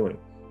what you're doing.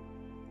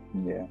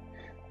 Yeah.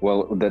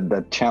 Well, the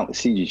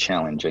CG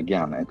challenge,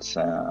 again, it's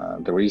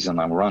the reason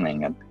I'm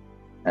running it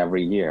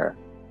every year.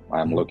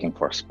 I'm looking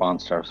for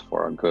sponsors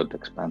for a good,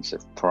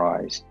 expensive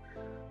prize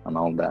and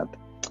all that.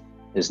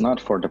 It's not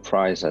for the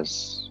prize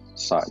as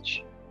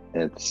such.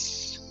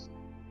 It's,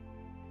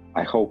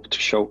 I hope to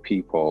show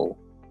people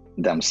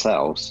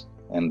themselves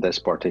in this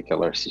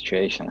particular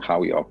situation,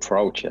 how you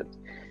approach it.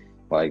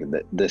 Like,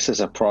 this is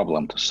a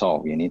problem to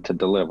solve. You need to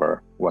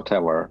deliver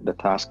whatever the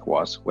task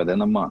was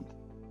within a month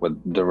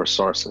with the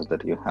resources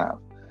that you have.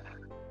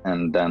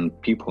 And then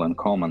people in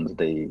comments,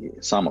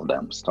 some of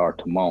them start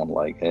to moan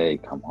like, hey,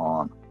 come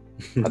on,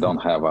 I don't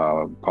have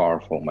a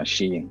powerful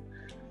machine.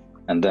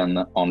 And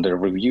then on the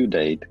review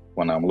date,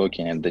 when I'm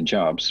looking at the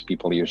jobs,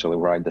 people usually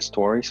write the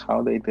stories,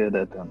 how they did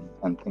it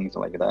and things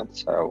like that.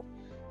 So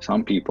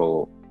some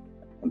people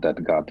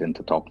that got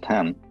into top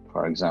 10,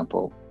 for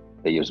example,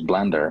 they use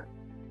Blender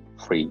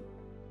free.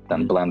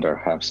 Then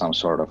Blender have some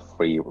sort of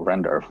free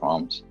render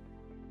farms.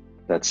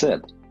 That's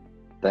it.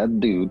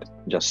 That dude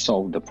just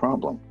solved the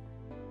problem.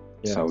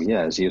 Yeah. So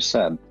yeah, as you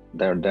said,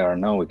 there are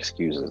no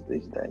excuses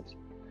these days.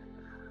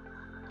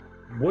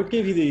 What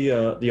gave you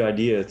the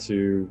idea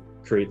to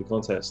create the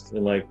contest,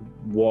 and like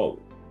what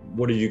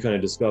did you kind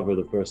of discover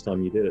the first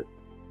time you did it?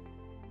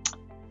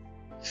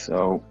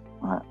 So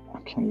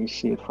can you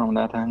see it from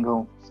that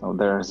angle? So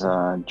there's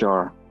a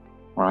jar,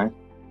 right?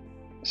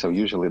 So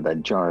usually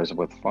that jar is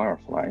with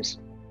fireflies,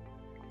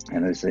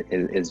 and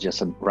it's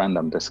just a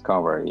random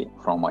discovery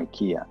from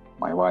IKEA.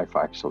 My wife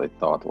actually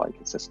thought like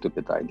it's a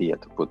stupid idea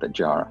to put a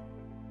jar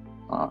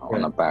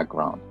on a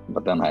background,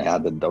 but then I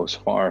added those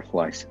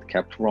fireflies. It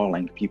kept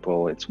rolling.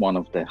 People, it's one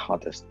of the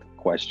hottest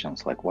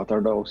questions, like, what are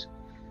those?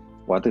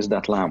 What is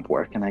that lamp?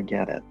 Where can I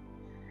get it?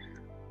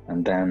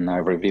 And then I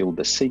revealed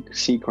the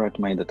secret,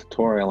 made a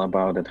tutorial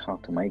about it, how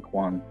to make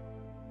one,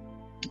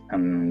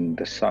 and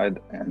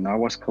I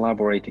was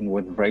collaborating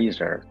with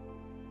Razer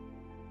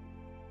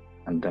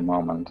at the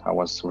moment. I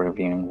was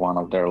reviewing one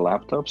of their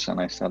laptops, and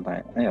I said,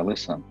 hey,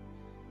 listen,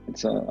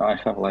 I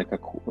have like a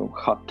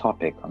hot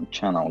topic on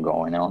channel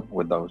going on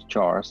with those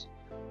jars.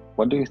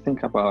 What do you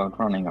think about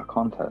running a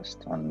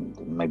contest, and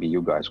maybe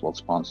you guys will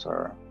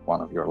sponsor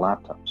one of your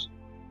laptops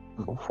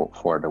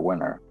for the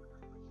winner?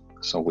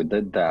 So we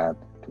did that.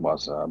 It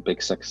was a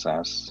big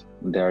success.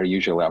 There are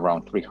usually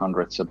around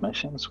 300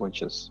 submissions,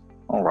 which is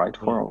all right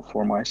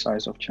for my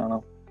size of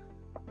channel.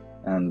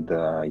 And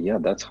yeah,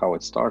 that's how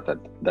it started.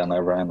 Then I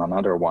ran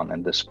another one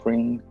in the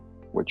spring,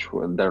 which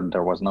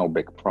there was no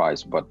big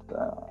prize, but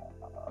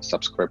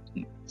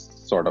subscription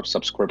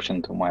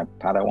to my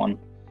Padawan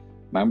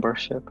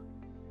membership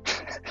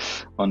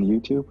on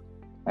YouTube.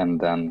 And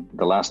then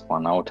the last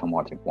one,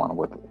 automotive one,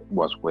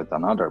 was with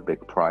another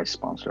big prize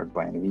sponsored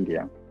by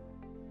NVIDIA.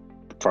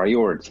 The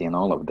priority in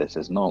all of this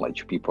is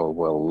knowledge. People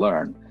will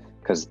learn,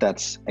 because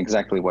that's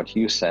exactly what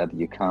you said.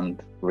 You can't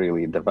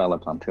really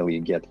develop until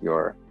you get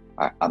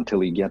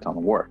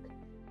on work.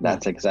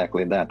 That's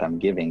exactly that. I'm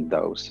giving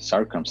those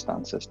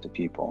circumstances to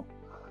people,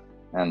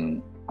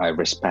 and I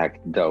respect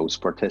those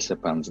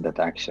participants that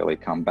actually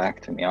come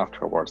back to me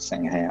afterwards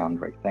saying, hey,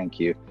 Andrey, thank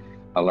you.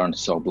 I learned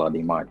so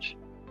bloody much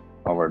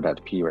over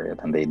that period,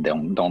 and they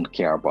don't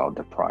care about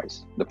the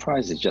prize. The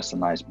prize is just a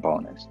nice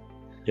bonus.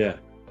 Yeah,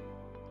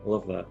 I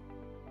love that.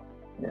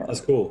 Yeah.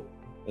 That's cool.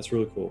 That's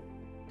really cool.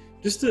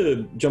 Just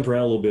to jump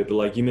around a little bit, but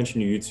like you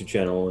mentioned your YouTube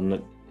channel,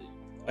 and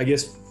I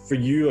guess for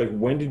you, like,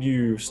 when did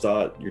you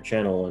start your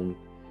channel, and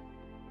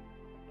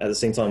at the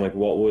same time, like,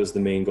 what was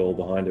the main goal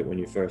behind it when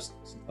you first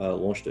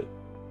launched it?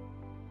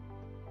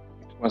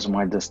 It was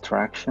my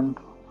distraction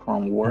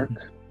from work,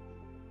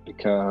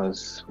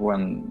 because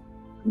when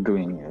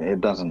doing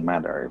it doesn't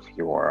matter if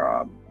you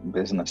are a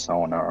business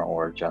owner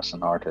or just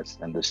an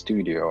artist in the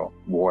studio,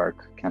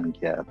 work can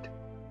get,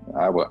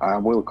 I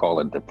will call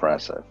it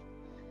depressive.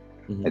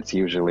 It's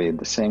usually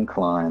the same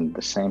client,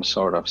 the same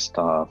sort of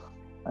stuff,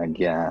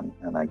 again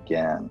and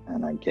again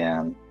and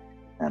again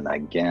and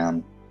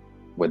again,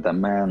 with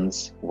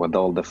demands, with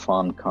all the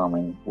fun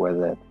coming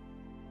with it.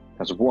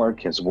 Because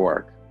work is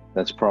work.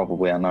 That's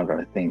probably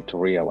another thing to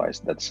realize,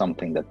 that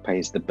something that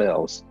pays the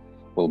bills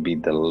will be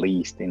the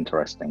least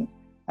interesting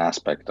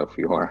aspect of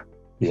your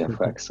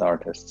VFX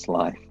artist's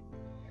life.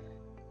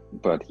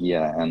 But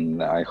yeah,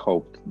 and I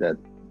hoped that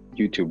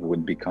YouTube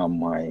would become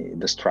my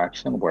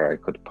distraction, where I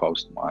could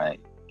post my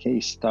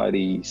case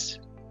studies,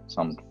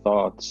 some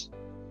thoughts,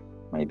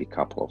 maybe a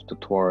couple of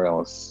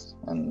tutorials.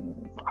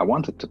 And I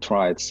wanted to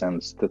try it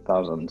since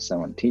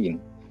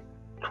 2017,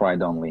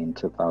 tried only in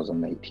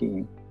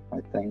 2018, I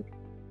think.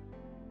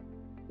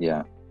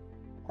 Yeah,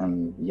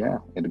 and yeah,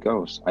 it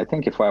goes. I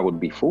think if I would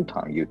be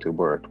full-time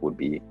YouTuber, it would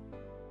be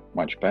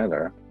much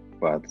better,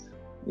 but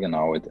you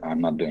know,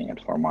 I'm not doing it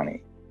for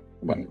money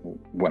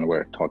when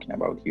we're talking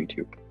about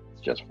YouTube.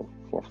 It's just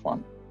for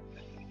fun.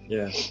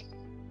 Yeah,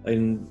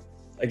 and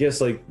I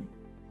guess like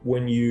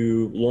when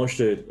you launched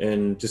it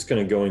and just kind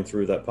of going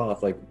through that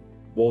path, like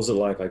what was it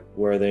like? Like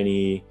were there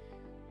any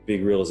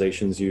big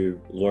realizations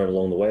you learned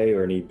along the way,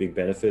 or any big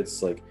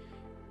benefits? Like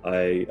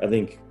I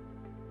think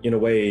in a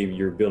way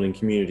you're building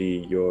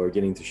community, you're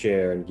getting to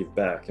share and give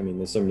back. I mean,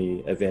 there's so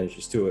many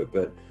advantages to it,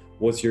 but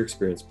what's your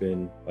experience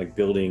been like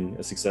building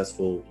a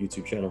successful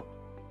YouTube channel?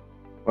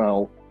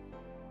 Well,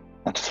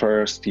 at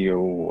first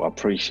you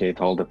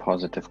appreciate all the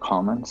positive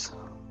comments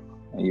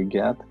you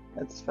get.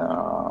 It's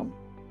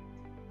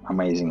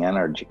amazing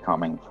energy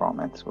coming from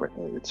it.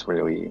 It's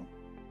really,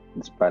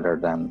 it's better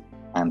than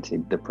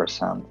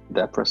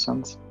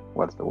depressants.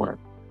 What's the word?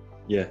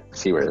 Yeah.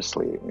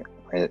 Seriously,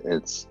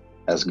 it's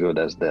as good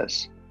as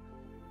this.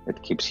 It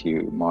keeps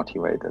you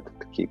motivated.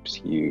 It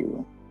keeps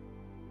you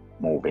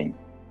moving.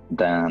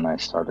 Then I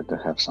started to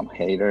have some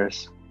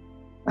haters.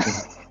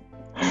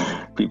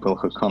 People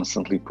who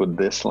constantly put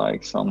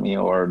dislikes on me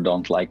or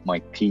don't like my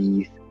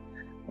teeth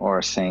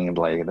or saying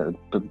like that,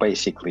 but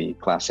basically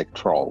classic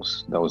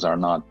trolls. Those are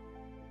not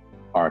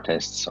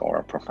artists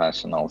or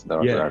professionals.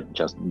 Those are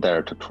just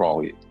there to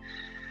troll you.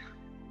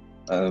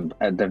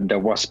 There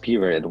was a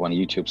period when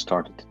YouTube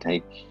started to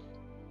take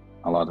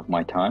a lot of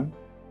my time.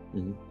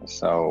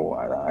 So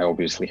I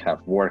obviously have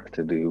work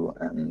to do,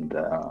 and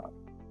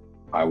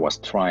I was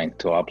trying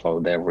to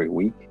upload every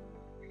week,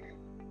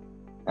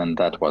 and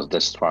that was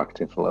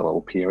destructive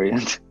little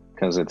period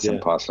because it's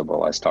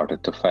impossible. I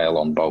started to fail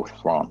on both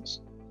fronts.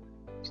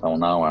 So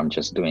now I'm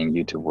just doing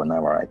YouTube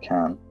whenever I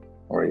can.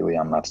 Really,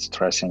 I'm not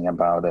stressing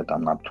about it.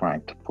 I'm not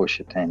trying to push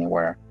it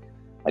anywhere.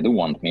 I do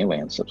want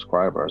million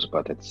subscribers,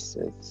 but it's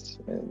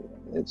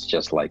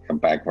just like a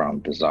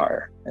background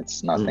desire.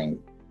 It's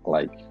nothing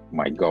like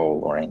my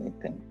goal or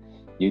anything.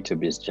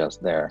 YouTube is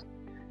just there.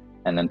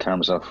 And in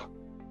terms of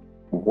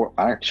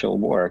actual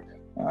work,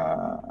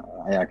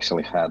 I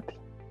actually had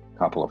a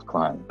couple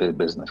of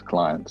business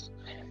clients,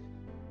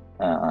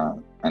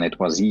 and it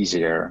was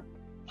easier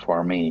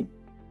for me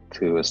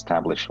to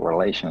establish a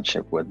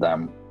relationship with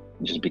them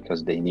just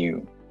because they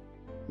knew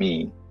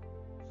me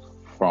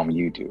from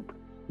YouTube.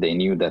 They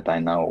knew that I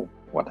know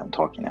what I'm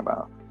talking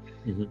about.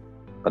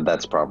 But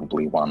that's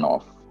probably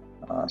one-off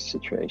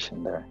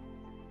situation there.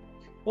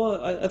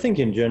 Well, I think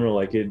in general,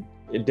 like it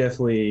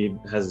definitely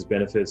has its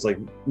benefits, like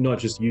not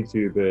just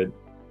YouTube, but,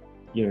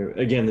 you know,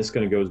 again, this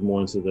kind of goes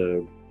more into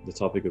the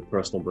topic of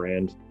personal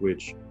brand,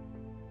 which,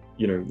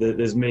 you know,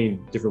 there's many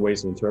different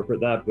ways to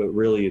interpret that, but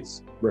really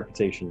it's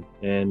reputation.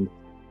 And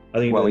I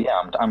think, well,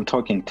 yeah, I'm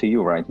talking to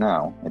you right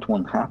now. It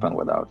wouldn't happen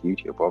without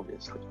YouTube,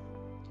 obviously.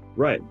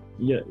 Right.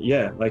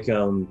 Yeah. Like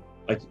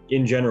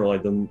in general,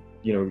 like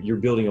you know, you're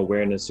building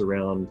awareness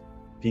around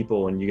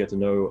people, and you get to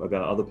know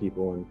about other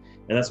people, and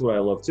that's what I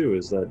love too.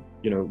 Is that,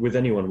 you know, with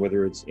anyone,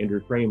 whether it's Andrew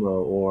Kramer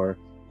or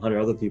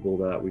 100 other people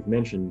that we've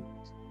mentioned,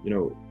 you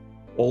know,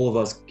 all of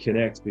us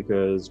connect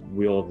because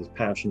we all have this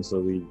passion.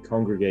 So we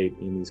congregate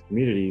in these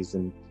communities,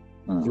 and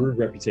through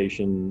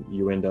reputation,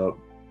 you end up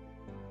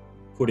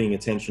putting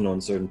attention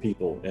on certain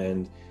people,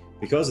 and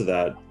because of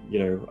that, you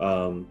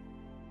know,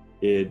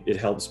 it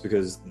helps,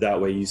 because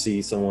that way you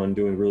see someone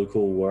doing really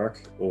cool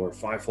work, or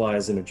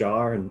fireflies in a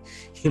jar, and,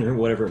 you know,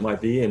 whatever it might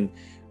be, and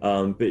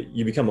but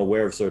you become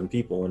aware of certain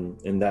people,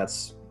 and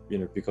that's, you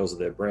know, because of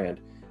their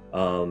brand,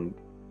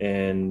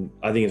 and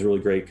I think it's really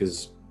great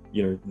because,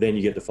 you know, then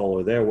you get to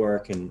follow their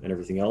work and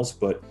everything else.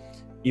 But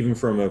even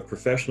from a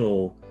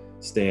professional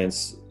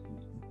stance,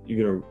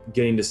 you know,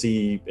 getting to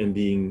see and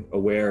being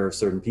aware of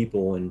certain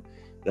people, and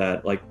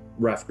that, like,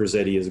 Raf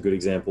Grizzetti is a good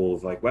example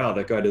of, like, wow,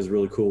 that guy does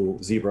really cool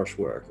ZBrush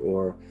work,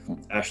 or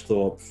Ash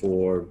Thorpe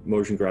for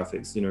motion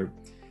graphics. You know,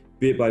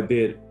 bit by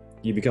bit,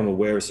 you become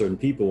aware of certain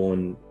people,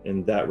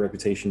 and that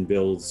reputation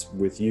builds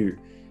with you.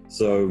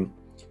 So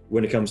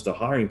when it comes to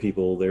hiring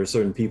people, there are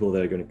certain people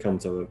that are going to come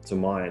to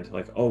mind,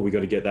 like, oh, we got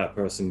to get that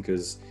person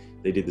because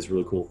they did this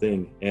really cool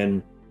thing.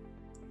 And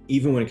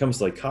even when it comes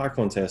to like car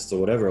contests or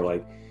whatever,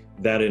 like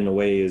that in a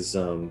way is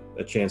a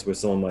chance where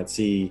someone might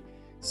see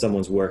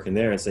someone's work in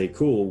there and say,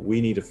 cool, we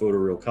need a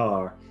photoreal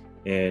car,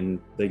 and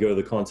they go to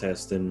the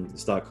contest and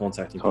start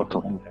contacting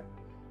people in there.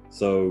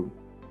 So,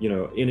 you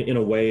know, in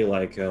a way,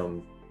 like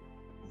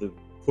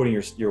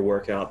putting your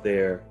work out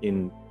there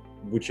in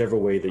whichever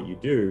way that you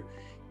do,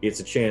 it's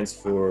a chance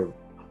for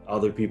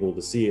other people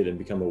to see it and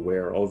become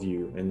aware of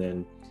you, and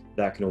then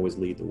that can always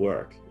lead to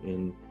work.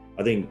 And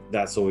I think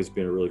that's always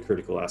been a really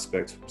critical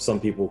aspect.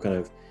 Some people kind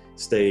of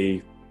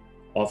stay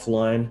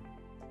offline,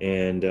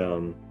 and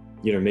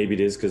you know, maybe it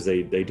is because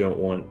they don't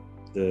want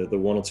the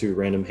one or two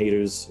random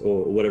haters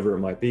or whatever it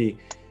might be,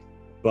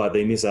 but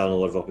they miss out on a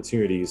lot of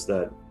opportunities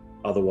that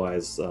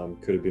otherwise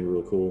could have been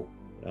really cool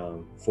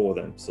for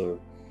them. So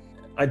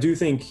I do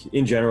think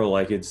in general,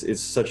 like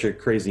it's such a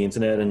crazy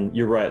internet, and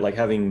you're right, like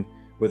having,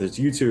 whether it's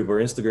YouTube or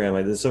Instagram,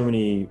 like there's so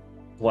many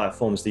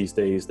platforms these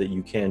days that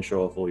you can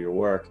show off all your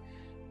work.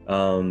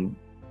 For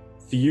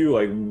you,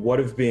 like what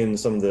have been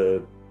some of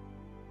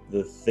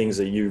the things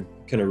that you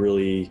kind of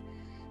really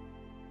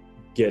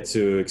get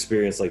to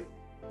experience? Like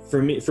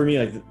for me,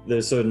 like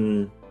there's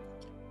certain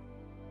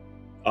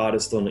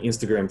artist on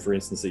Instagram, for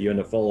instance, that you end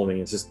up following.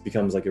 It just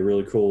becomes like a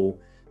really cool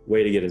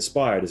way to get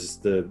inspired. Is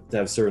just to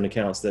have certain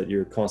accounts that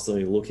you're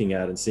constantly looking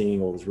at and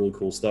seeing all this really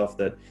cool stuff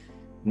that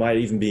might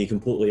even be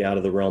completely out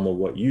of the realm of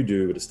what you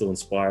do, but it still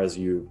inspires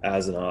you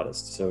as an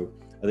artist. So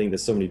I think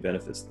there's so many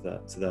benefits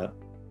to that.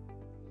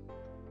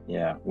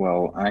 Yeah,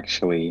 well,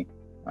 actually,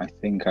 I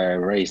think I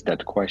raised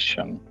that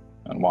question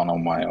in one of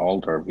my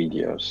older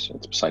videos.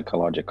 It's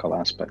psychological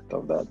aspect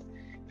of that.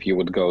 If you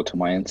would go to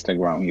my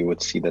Instagram, you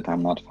would see that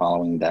I'm not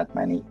following that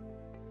many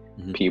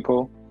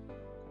people.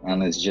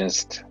 And it's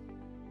just,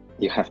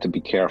 you have to be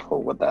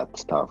careful with that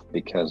stuff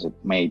because it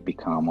may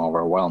become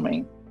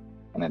overwhelming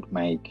and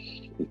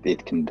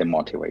it can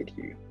demotivate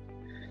you.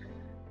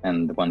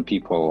 And when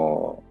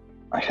people,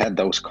 I had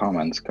those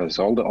comments because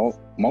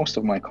most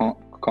of my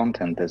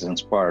content is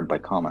inspired by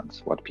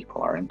comments, what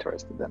people are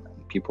interested in.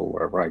 And people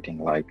were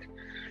writing like,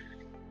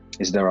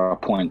 is there a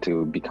point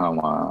to become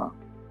a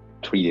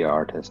 3D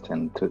artist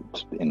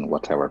in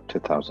whatever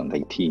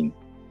 2018?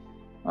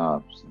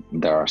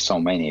 There are so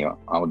many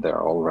out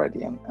there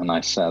already. And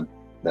I said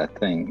that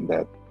thing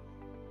that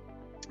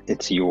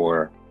it's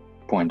your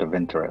point of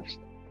interest.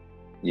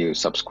 You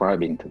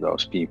subscribing to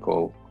those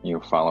people,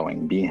 you're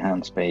following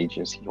Behance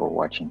pages, you're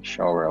watching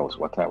showreels,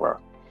 whatever,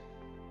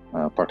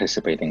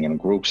 participating in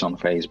groups on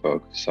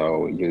Facebook.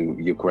 So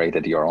you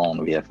created your own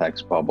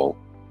VFX bubble,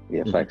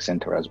 VFX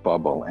interest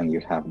bubble, and you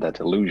have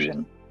that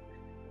illusion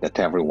that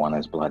everyone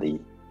is bloody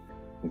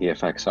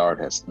VFX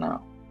artist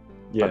now.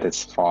 Yeah. But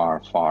it's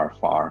far, far,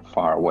 far,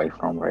 far away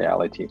from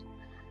reality.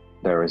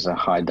 There is a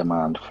high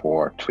demand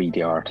for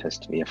 3D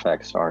artists,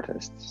 VFX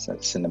artists,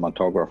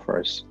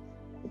 cinematographers.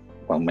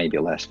 Well, maybe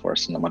less for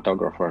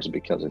cinematographers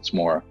because it's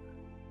more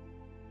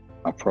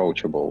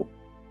approachable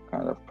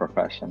kind of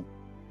profession.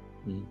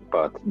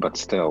 But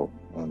still,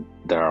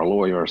 there are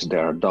lawyers,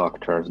 there are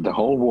doctors. The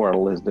whole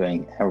world is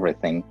doing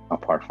everything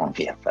apart from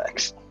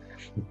VFX.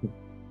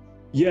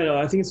 Yeah, no,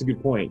 I think it's a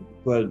good point.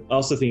 But I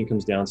also think it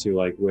comes down to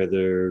like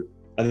whether,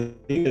 I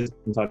think there's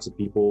different types of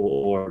people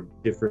or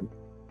different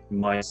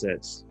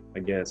mindsets, I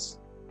guess,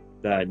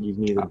 that you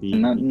can either be.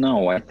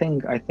 No, I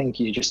think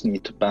you just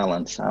need to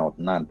balance out,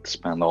 not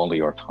spend all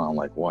your time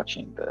like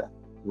watching the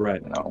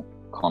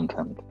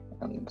content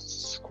and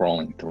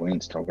scrolling through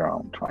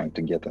Instagram, trying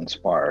to get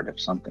inspired.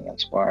 If something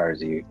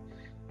inspires you,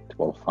 it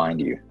will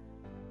find you.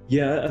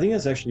 Yeah, I think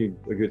that's actually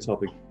a good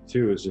topic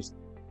too, is just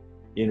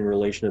in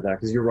relation to that,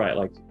 because you're right,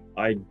 like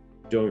I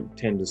don't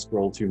tend to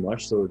scroll too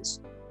much, so it's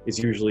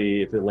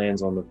usually if it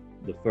lands on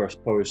the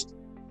first post,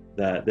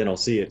 that then I'll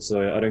see it.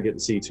 So I don't get to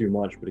see too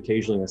much, but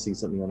occasionally I see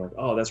something, I'm like,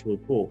 oh, that's really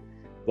cool.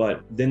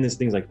 But then there's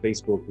things like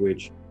Facebook,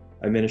 which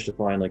I managed to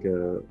find like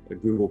a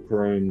Google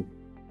Chrome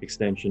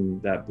extension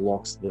that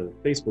blocks the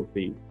Facebook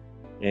feed.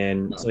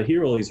 And so I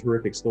hear all these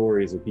horrific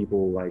stories of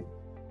people like,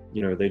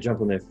 you know, they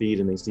jump on their feed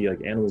and they see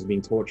like animals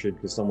being tortured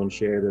because someone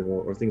shared it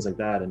or things like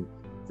that. And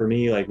for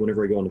me, like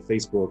whenever I go onto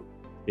Facebook,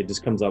 it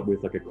just comes up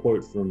with like a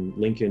quote from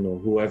Lincoln or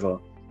whoever,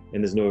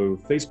 and there's no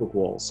Facebook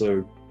wall.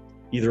 So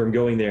either I'm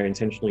going there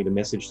intentionally to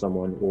message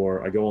someone,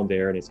 or I go on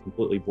there and it's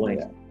completely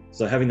blank. Yeah.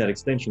 So having that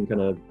extension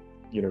kind of,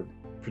 you know,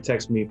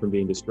 protects me from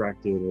being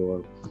distracted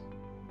or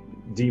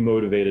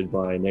demotivated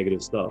by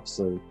negative stuff.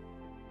 So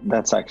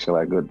that's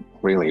actually a good,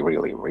 really,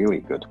 really, really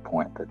good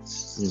point.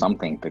 It's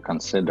something to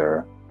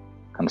consider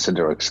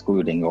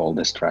excluding all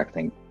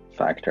distracting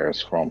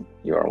factors from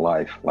your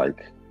life,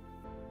 like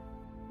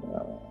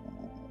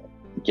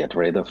get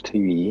rid of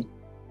TV,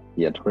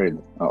 get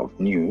rid of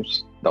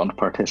news, don't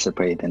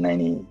participate in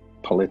any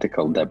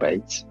political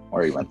debates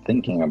or even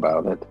thinking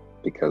about it,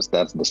 because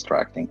that's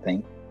distracting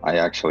thing. I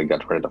actually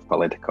got rid of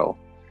political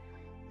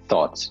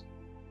thoughts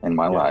in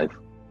my life.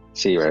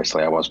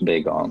 Seriously, I was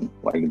big on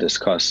like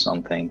discuss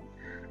something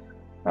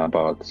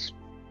about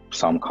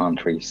some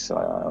countries.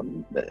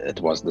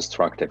 It was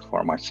destructive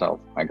for myself.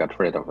 I got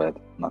rid of it,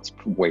 not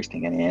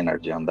wasting any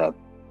energy on that.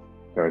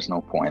 There is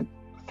no point.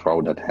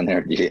 Throw that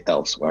energy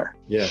elsewhere.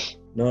 Yeah,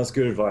 no, that's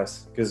good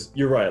advice, because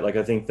you're right. Like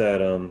I think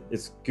that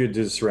it's good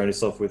to surround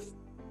yourself with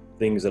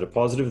things that are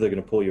positive, they're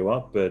going to pull you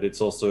up, but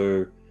it's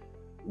also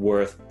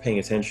worth paying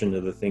attention to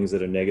the things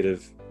that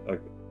are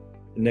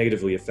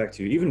negatively affect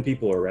you, even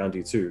people around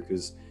you too,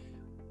 because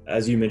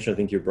as you mentioned, I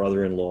think your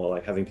brother-in-law,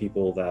 like having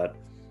people that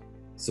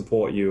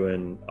support you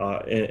and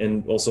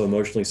also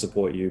emotionally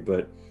support you.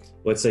 But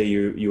let's say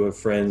you have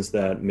friends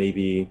that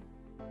maybe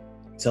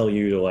tell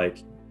you to, like,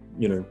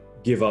 you know,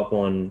 give up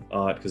on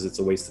art because it's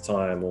a waste of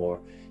time, or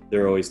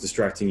they're always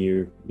distracting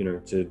you, you know,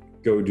 to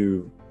go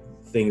do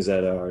things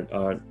that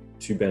aren't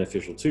too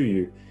beneficial to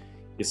you.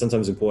 It's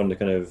sometimes important to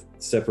kind of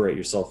separate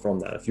yourself from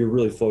that. If you're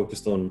really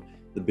focused on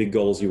the big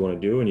goals you want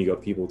to do and you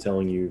got people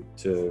telling you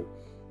to,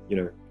 you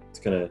know,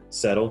 to kind of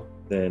settle,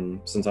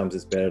 then sometimes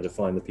it's better to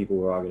find the people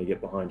who are going to get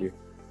behind you.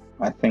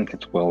 I think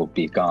it will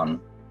be gone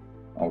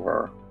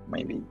over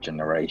maybe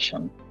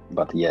generation,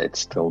 but yeah, it's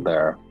still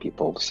there.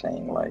 People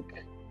saying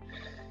like,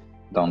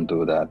 don't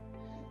do that.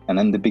 And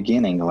in the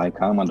beginning,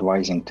 like I'm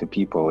advising to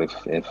people, if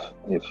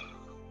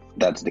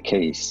that's the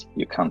case,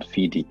 you can't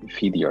feed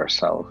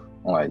yourself.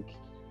 Like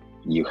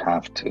you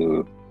have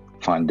to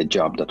find the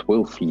job that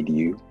will feed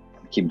you,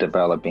 and keep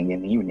developing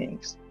in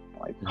evenings.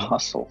 Like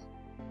hustle.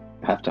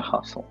 You have to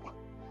hustle.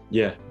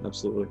 Yeah,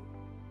 absolutely.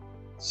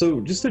 So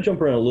just to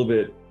jump around a little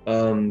bit,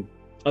 I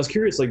was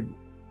curious, like,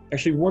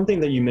 actually one thing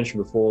that you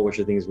mentioned before, which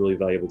I think is really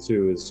valuable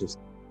too, is just,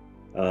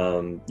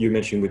 you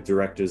mentioned with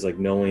directors, like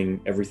knowing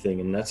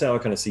everything. And that's how I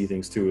kind of see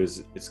things too,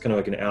 is it's kind of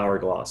like an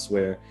hourglass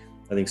where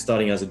I think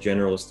starting as a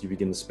generalist, you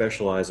begin to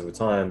specialize over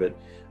time. But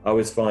I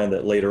always find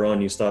that later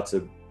on you start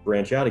to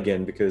branch out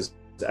again, because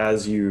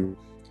as you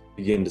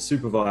begin to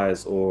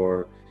supervise,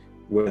 or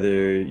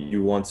whether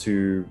you want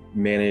to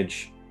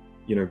manage,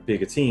 you know,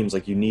 bigger teams,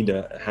 like you need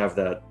to have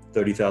that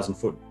 30,000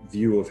 foot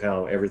view of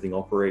how everything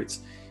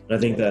operates. And I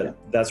think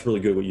that's really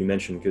good what you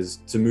mentioned, because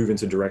to move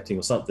into directing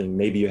or something,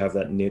 maybe you have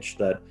that niche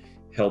that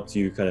helped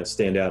you kind of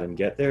stand out and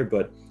get there,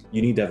 but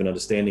you need to have an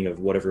understanding of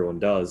what everyone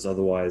does.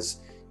 Otherwise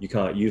you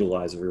can't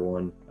utilize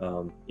everyone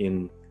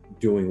in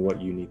doing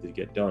what you need to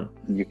get done.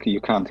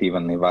 You can't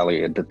even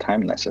evaluate the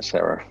time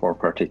necessary for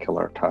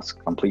particular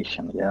task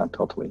completion. Yeah,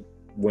 totally.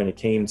 When it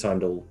came time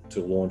to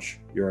launch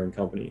your own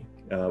company,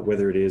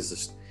 whether it is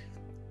just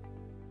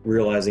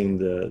realizing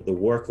the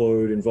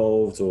workload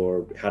involved,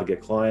 or how to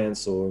get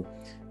clients, or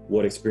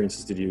what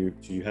experiences do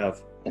you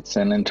have? It's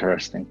an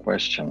interesting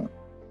question.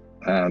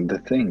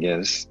 The thing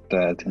is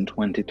that in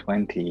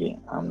 2020,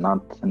 I'm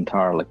not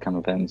entirely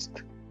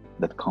convinced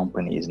that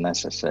company is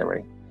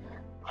necessary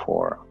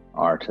for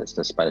artists,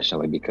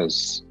 especially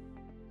because,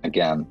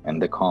 again, in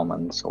the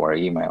comments or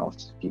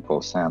emails,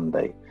 people send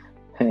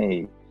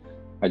hey,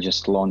 I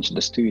just launched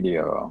the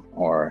studio,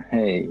 or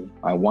hey,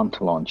 I want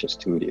to launch a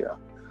studio.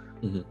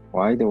 Mm-hmm.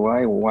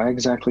 Why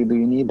exactly do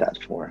you need that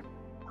for?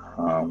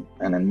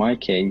 And in my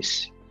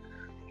case,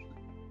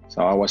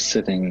 so I was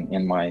sitting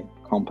in my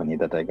company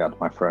that I got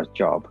my first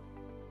job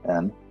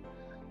in,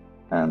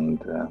 and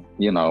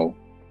you know,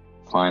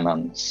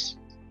 finance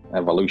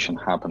evolution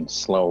happened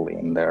slowly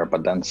in there,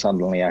 but then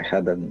suddenly I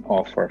had an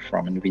offer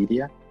from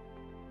NVIDIA.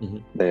 Mm-hmm.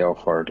 They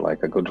offered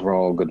like a good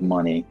role, good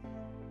money,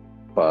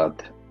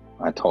 but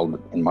I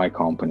told in my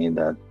company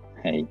that,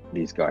 hey,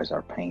 these guys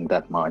are paying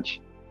that much.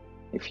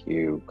 If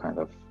you kind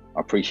of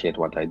appreciate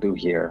what I do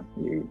here,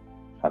 you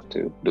have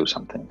to do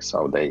something.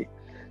 So they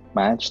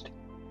matched,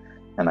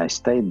 and I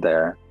stayed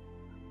there.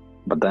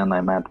 But then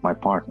I met my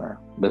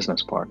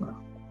business partner,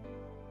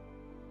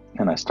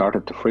 and I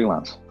started to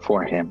freelance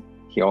for him.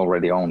 He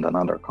already owned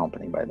another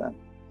company by then.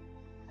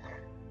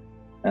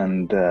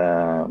 And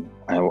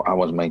I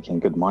was making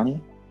good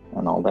money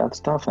and all that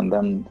stuff. And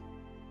then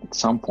at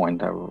some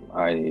point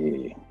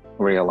I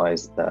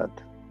realized that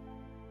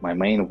my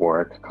main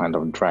work kind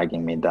of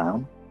dragging me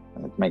down,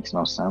 and it makes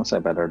no sense. I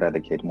better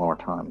dedicate more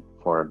time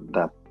for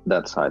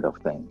that side of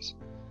things.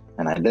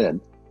 And I did.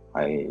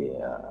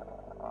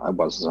 I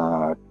was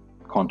a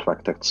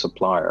contracted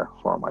supplier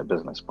for my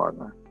business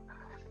partner.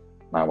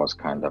 I was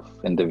kind of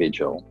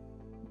individual,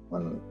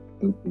 and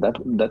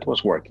that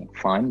was working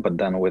fine. But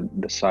then we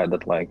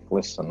decided, like,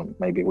 listen,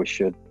 maybe we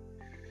should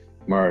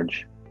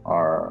merge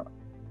our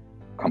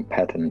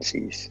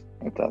competencies,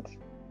 if that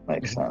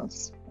makes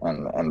sense,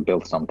 and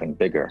build something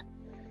bigger,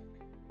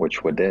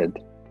 which we did.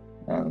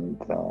 And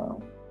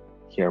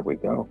here we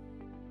go.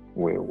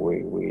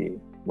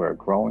 We're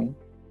growing,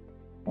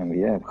 and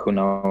yeah, who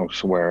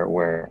knows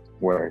where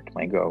it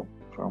may go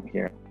from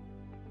here.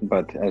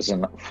 But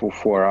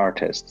for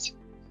artists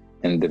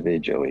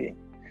individually,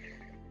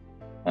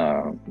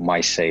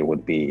 my say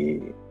would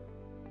be,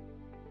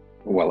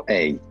 well,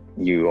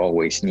 you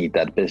always need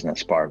that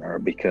business partner,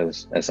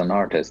 because as an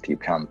artist you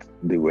can't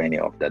do any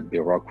of that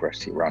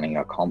bureaucracy, running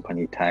a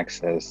company,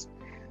 taxes,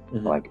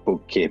 like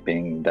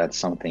bookkeeping. That's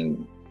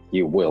something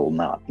you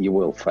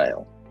will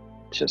fail.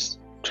 Just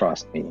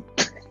trust me.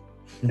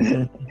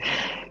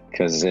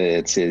 Because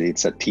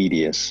it's a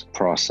tedious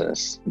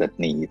process that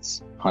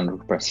needs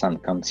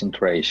 100%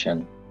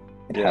 concentration.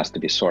 It has to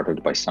be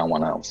sorted by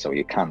someone else, so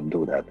you can't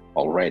do that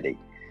already.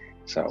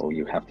 So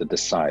you have to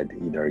decide,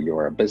 either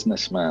you're a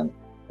businessman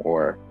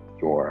or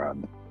you're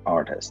an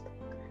artist.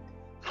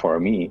 For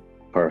me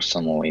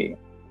personally,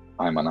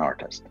 I'm an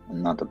artist,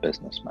 I'm not a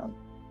businessman.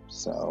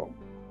 So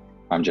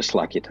I'm just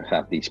lucky to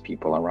have these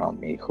people around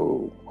me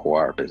who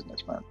are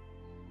businessmen.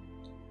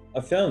 I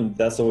found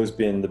that's always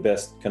been the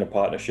best kind of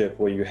partnership,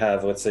 where you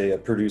have, let's say, a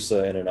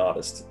producer and an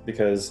artist,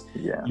 because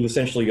you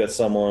essentially got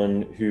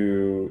someone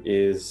who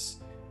is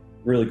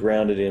really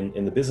grounded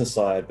in the business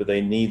side, but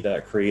they need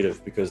that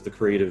creative, because the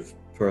creative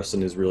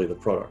person is really the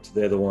product.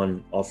 They're the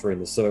one offering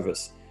the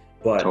service.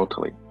 But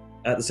totally,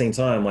 at the same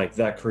time, like,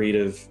 that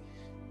creative,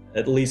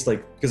 at least,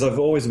 like, because I've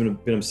always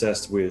been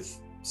obsessed with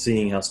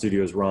seeing how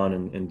studios run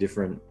and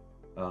different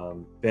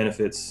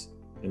benefits,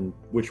 and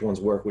which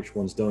ones work, which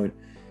ones don't.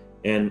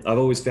 And I've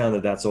always found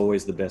that that's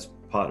always the best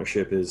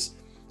partnership, is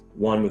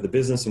one with the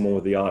business and one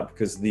with the art,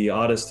 because the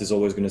artist is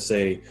always going to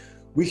say,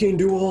 we can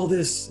do all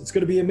this, it's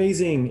going to be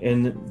amazing.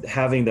 And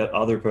having that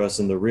other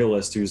person, the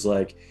realist, who's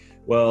like,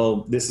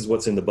 well, this is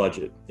what's in the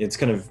budget. It's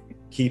kind of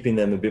keeping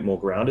them a bit more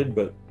grounded,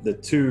 but the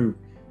two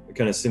are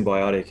kind of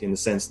symbiotic, in the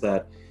sense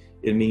that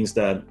it means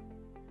that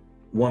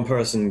one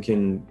person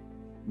can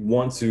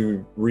want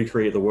to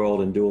recreate the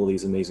world and do all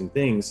these amazing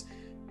things,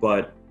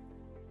 but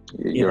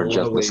in a You're lot of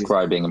just ways,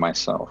 describing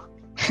myself.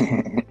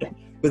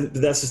 but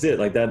that's just it,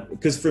 like that.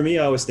 Because for me,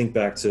 I always think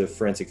back to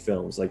Frantic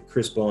Films, like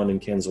Chris Bond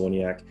and Ken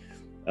Zorniak.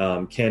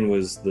 Ken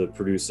was the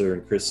producer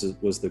and Chris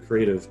was the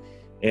creative,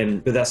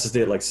 but that's just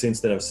it. Like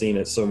since then, I've seen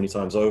it so many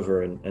times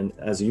over, and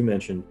as you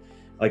mentioned,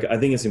 like I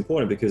think it's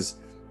important because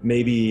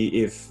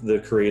maybe if the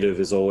creative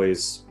is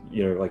always,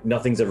 like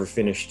nothing's ever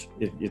finished,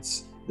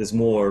 there's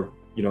more,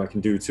 I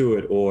can do to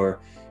it, or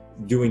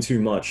doing too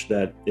much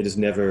that it has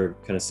never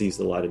kind of sees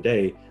the light of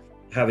day.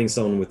 Having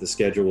someone with the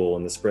schedule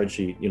and the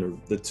spreadsheet,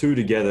 the two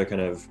together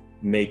kind of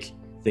make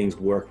things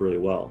work really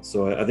well.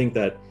 So I think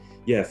that,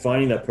 yeah,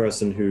 finding that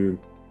person who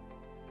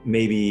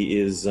maybe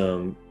is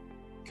kind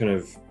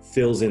of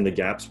fills in the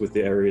gaps with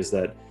the areas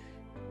that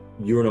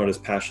you're not as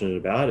passionate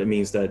about, it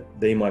means that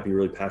they might be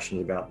really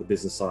passionate about the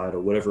business side or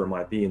whatever it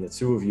might be, and the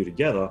two of you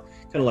together,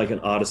 kind of like an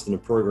artist and a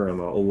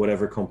programmer or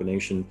whatever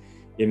combination,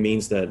 it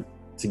means that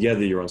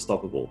together you're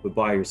unstoppable. But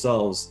by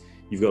yourselves,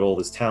 you've got all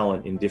this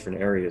talent in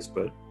different areas,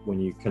 but when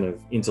you kind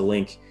of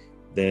interlink,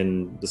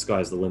 then the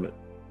sky's the limit.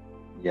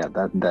 Yeah,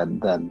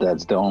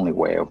 that's the only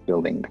way of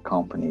building the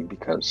company,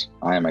 because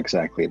I am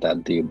exactly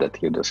that dude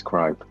that you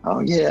described.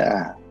 Oh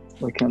yeah,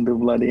 we can do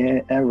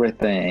bloody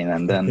everything,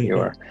 and then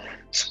you're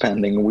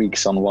spending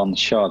weeks on one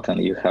shot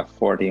and you have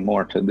 40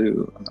 more to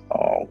do.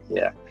 Oh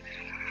yeah,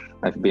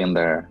 I've been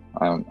there.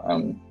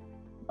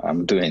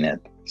 I'm doing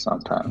it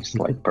sometimes.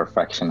 Like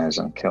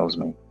perfectionism kills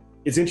me.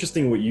 It's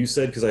interesting what you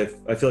said, because I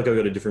feel like I've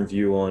got a different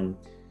view on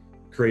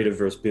creative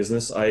versus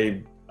business.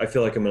 I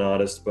feel like I'm an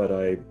artist, but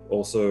I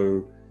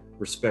also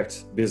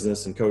respect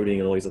business and coding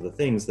and all these other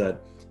things that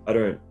I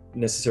don't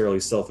necessarily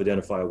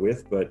self-identify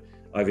with, but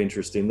I have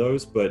interest in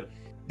those. But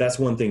that's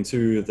one thing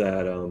too,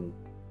 that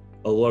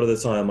a lot of the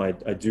time I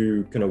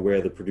do kind of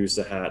wear the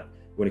producer hat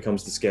when it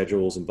comes to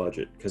schedules and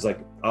budget, because like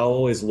I'll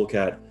always look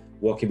at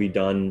what can be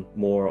done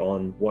more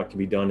on what can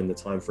be done in the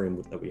time frame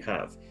that we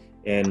have.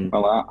 And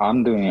well,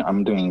 I'm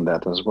doing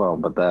that as well,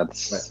 but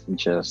that's right.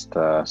 Just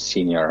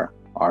senior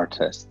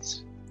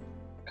artists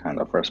kind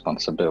of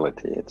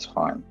responsibility. It's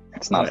fine.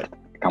 It's not right.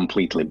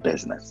 Completely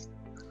business.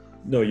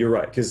 No, you're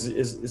right, because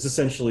it's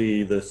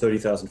essentially the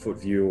 30,000 foot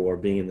view, or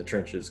being in the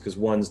trenches, because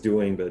one's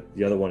doing but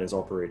the other one is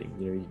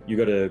operating. You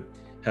got to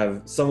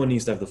have, someone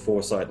needs to have the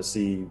foresight to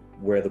see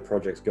where the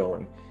project's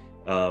going,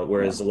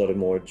 whereas a lot of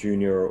more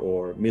junior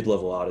or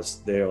mid-level artists,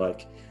 they're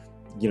like,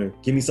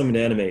 give me something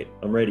to animate,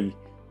 I'm ready.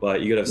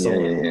 But you got to have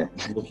someone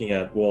looking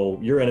at, well,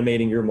 you're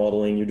animating, you're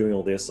modeling, you're doing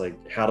all this,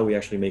 like how do we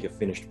actually make a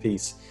finished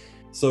piece?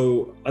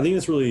 So I think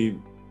it's really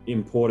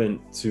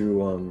important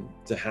to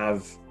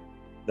have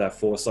that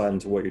foresight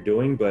into what you're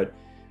doing. But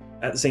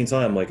at the same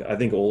time, like I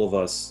think all of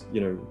us,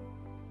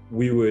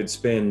 we would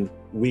spend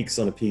weeks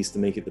on a piece to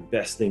make it the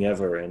best thing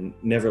ever and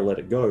never let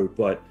it go.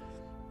 But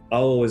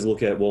I'll always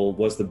look at, well,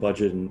 what's the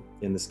budget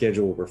and the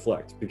schedule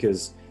reflect?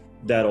 Because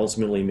that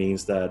ultimately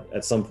means that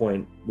at some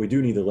point we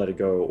do need to let it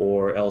go,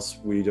 or else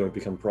we don't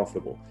become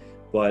profitable.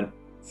 But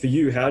for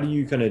you, how do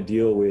you kind of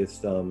deal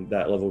with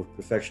that level of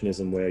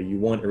perfectionism where you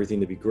want everything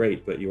to be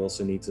great, but you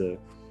also need to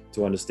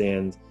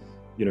understand,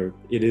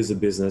 it is a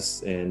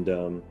business,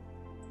 and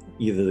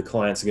either the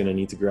clients are going to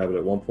need to grab it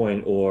at one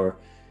point, or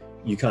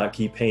you can't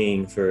keep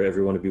paying for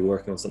everyone to be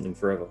working on something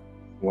forever?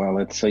 Well,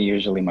 it's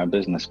usually my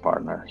business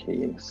partner.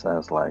 He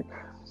says like,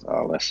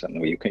 listen,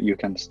 you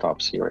can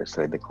stop,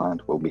 seriously, the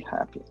client will be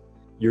happy.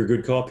 You're a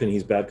good cop and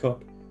he's bad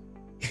cop?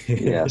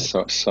 Yeah,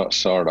 so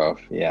sort of,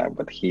 yeah,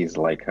 but he's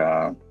like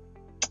a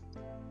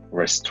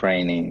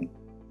restraining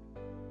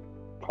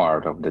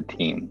part of the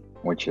team,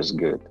 which is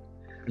good.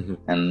 Mm-hmm.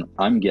 And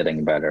I'm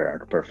getting better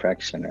at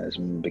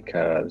perfectionism,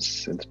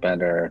 because it's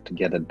better to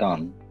get it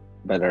done,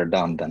 better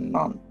done than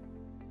none.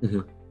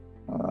 Mm-hmm.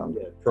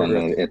 And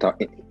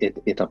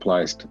it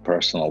applies to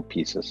personal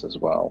pieces as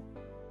well.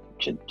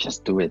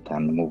 Just do it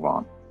and move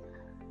on.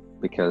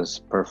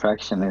 Because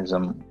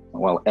perfectionism,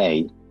 well,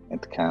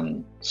 it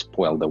can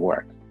spoil the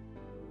work.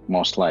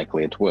 Most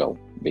likely it will,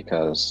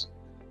 because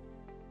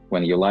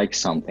when you like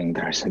something,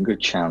 there's a good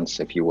chance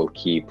if you will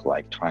keep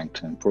like trying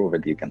to improve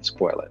it, you can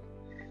spoil it.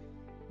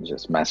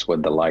 Just mess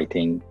with the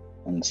lighting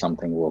and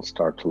something will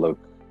start to look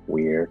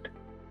weird.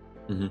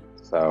 Mm-hmm.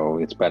 So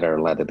it's better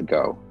let it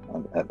go.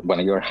 When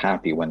you're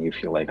happy, when you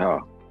feel like,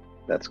 oh,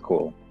 that's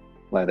cool,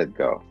 let it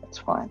go. It's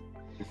fine.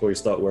 Before you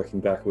start working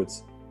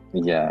backwards.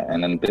 Yeah,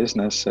 and in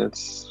business,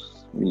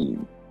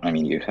 you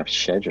have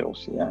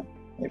schedules. Yeah,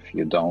 if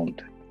you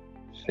don't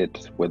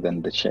fit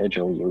within the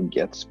schedule, you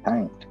get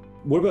spanked.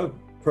 What about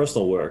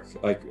personal work?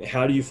 Like,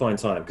 how do you find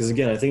time? Because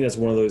again, I think that's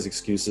one of those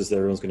excuses that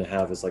everyone's going to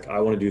have, is like, I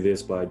want to do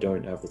this, but I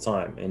don't have the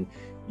time. And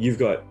you've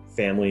got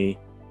family,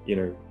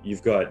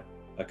 you've got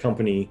a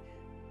company.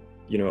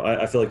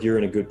 I feel like you're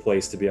in a good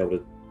place to be able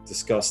to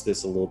discuss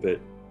this a little bit,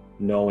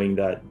 knowing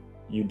that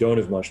you don't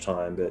have much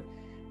time, but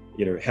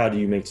how do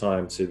you make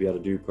time to be able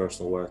to do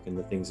personal work and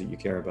the things that you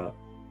care about?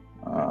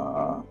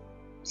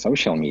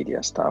 Social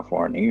media stuff,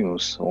 or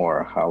news,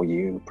 or how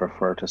you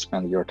prefer to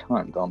spend your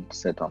time. Don't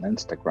sit on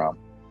Instagram.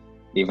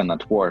 Even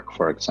at work,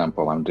 for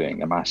example, I'm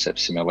doing a massive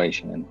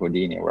simulation in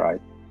Houdini,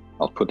 right?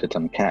 I'll put it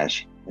on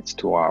cache. It's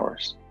 2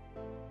 hours.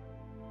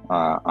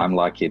 I'm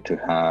lucky to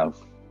have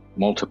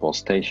multiple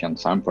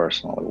stations I'm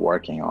personally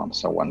working on.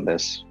 So when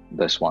this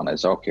one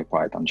is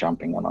occupied, I'm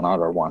jumping on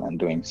another one and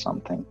doing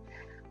something.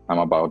 I'm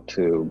about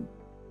to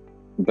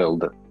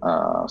build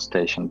a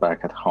station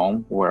back at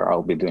home where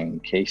I'll be doing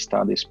case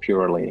studies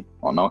purely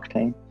on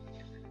Octane.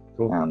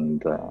 Cool.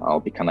 And I'll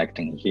be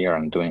connecting here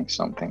and doing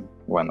something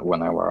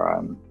whenever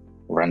I'm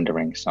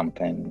rendering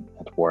something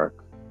at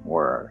work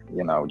or,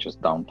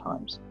 just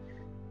downtimes.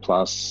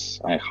 Plus,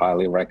 I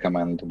highly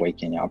recommend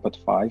waking up at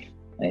 5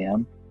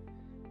 a.m.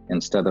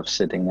 instead of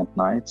sitting at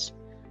nights.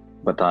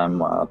 But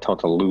I'm a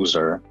total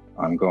loser.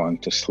 I'm going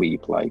to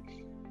sleep like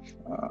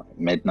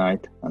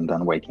midnight and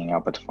then waking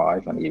up at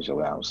 5, and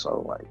usually I'm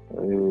so like,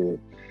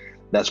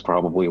 that's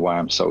probably why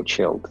I'm so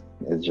chilled.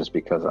 It's just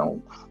because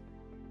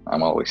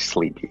I'm always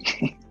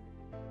sleepy.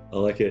 I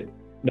like it.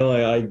 No,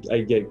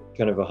 I get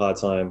kind of a hard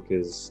time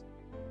because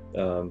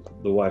the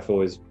wife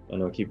always, I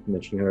know I keep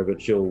mentioning her, but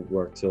she'll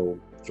work till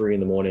 3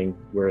 a.m,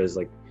 whereas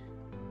like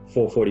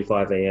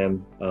 4:45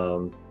 a.m.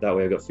 That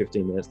way I've got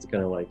 15 minutes to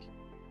kind of like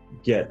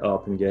get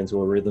up and get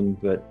into a rhythm.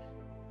 But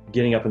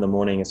getting up in the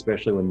morning,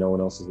 especially when no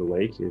one else is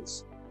awake,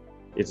 it's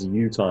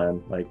you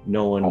time. Like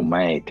no one. Oh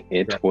mate,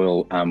 it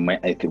will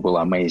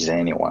amaze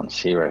anyone.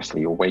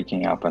 Seriously, you're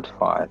waking up at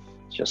 5.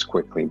 Just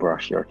quickly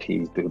brush your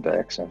teeth, do the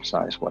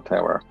exercise,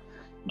 whatever.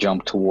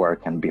 Jump to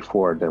work, and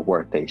before the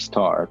workday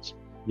starts,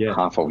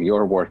 half of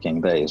your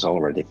working day is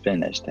already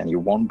finished, and you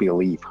won't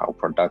believe how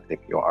productive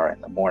you are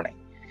in the morning.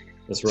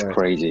 That's right. It's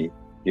crazy.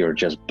 You're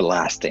just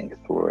blasting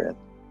through it.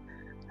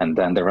 And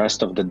then the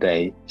rest of the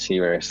day,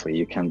 seriously,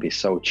 you can be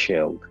so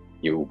chilled.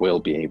 You will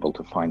be able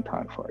to find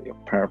time for your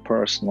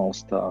personal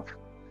stuff,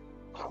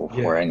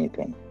 for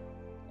anything.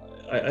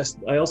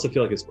 I also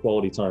feel like it's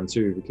quality time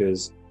too,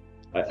 because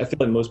I feel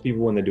like most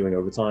people, when they're doing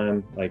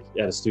overtime, like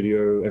at a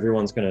studio,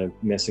 everyone's kind of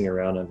messing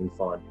around, having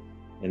fun,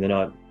 and they're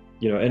not,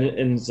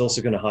 and it's also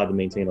kind of hard to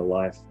maintain a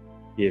life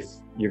if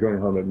you're going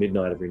home at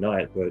midnight every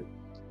night. But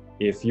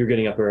if you're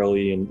getting up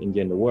early and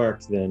getting to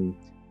work, then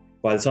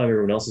by the time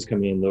everyone else is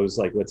coming in, those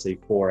like, let's say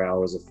 4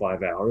 hours or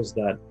 5 hours,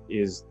 that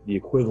is the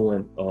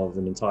equivalent of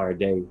an entire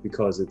day,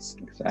 because it's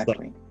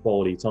like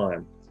quality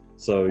time.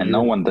 So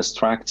no one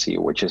distracts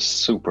you, which is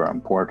super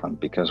important,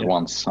 because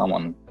once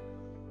someone,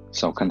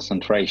 so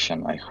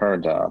concentration, I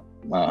heard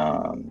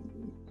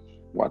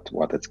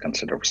what it's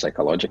considered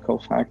psychological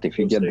fact. If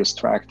you get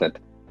distracted,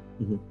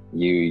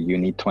 you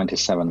need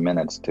 27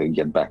 minutes to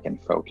get back in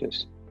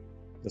focus.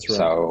 That's right.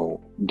 So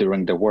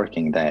during the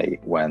working day,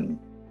 when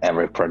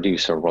every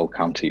producer will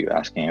come to you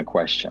asking a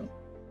question,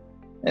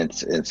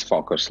 it's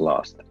focus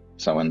lost.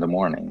 So in the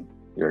morning,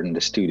 you're in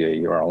the studio,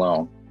 you're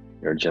alone,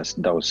 you're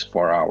just those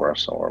 4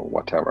 hours or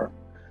whatever,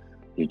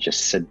 you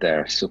just sit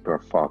there super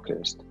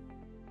focused.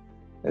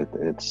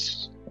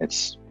 It's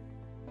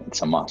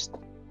a must.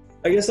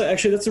 I guess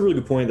actually that's a really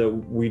good point that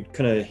we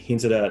kind of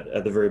hinted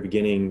at the very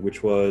beginning,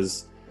 which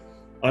was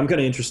I'm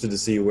kind of interested to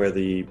see where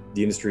the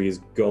industry is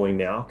going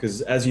now,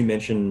 because as you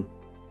mentioned,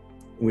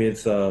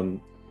 with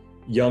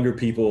younger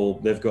people,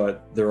 they've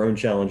got their own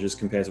challenges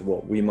compared to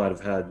what we might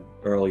have had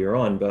earlier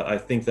on. But I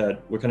think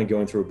that we're kind of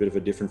going through a bit of a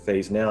different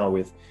phase now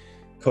with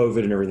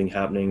COVID and everything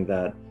happening,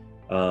 that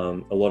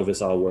a lot of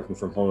us are working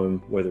from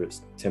home, whether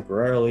it's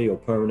temporarily or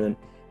permanent.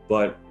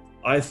 But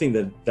I think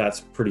that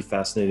that's pretty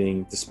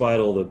fascinating, despite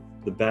all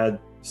the bad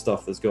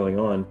stuff that's going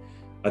on.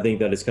 I think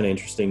that it's kind of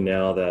interesting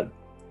now that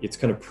it's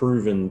kind of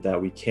proven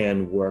that we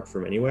can work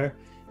from anywhere.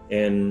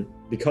 And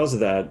because of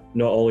that,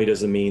 not only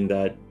does it mean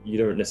that you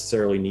don't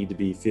necessarily need to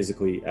be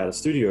physically at a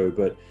studio,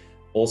 but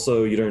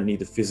also you don't need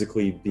to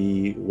physically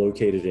be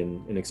located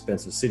in an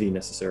expensive city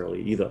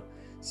necessarily either.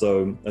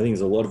 So I think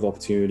there's a lot of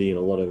opportunity and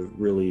a lot of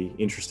really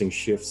interesting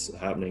shifts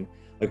happening.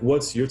 Like,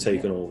 what's your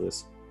take on all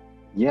this?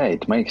 Yeah,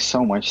 it makes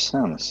so much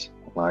sense.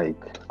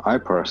 Like, I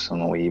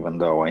personally, even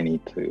though I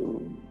need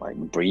to like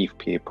brief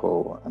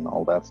people and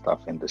all that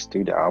stuff in the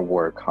studio, I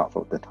work half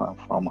of the time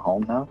from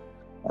home now.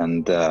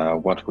 And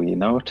what we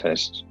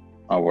noticed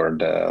over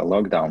the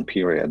lockdown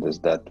period is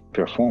that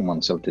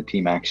performance of the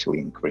team actually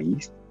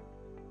increased.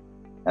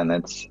 And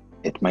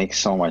it makes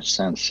so much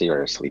sense,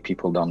 seriously.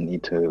 People don't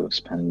need to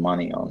spend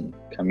money on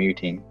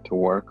commuting to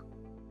work,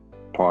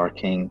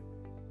 parking,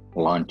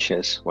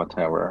 lunches,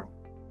 whatever,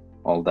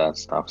 all that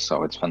stuff.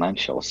 So it's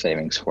financial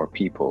savings for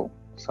people.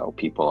 So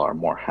people are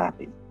more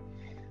happy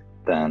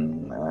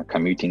than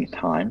commuting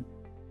time.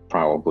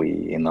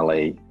 Probably in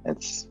LA,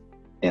 it's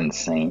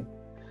insane.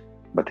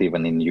 But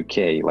even in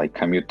UK, like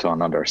commute to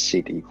another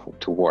city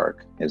to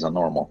work is a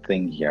normal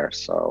thing here.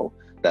 So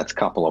that's a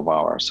couple of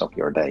hours of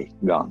your day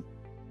gone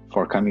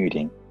for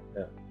commuting.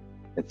 Yeah.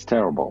 It's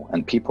terrible.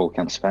 And people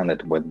can spend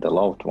it with the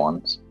loved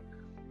ones.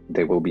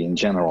 They will be in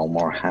general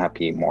more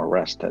happy, more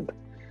rested,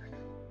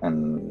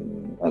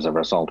 and as a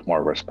result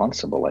more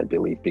responsible, I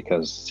believe,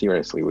 because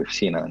seriously, we've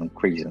seen an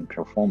increase in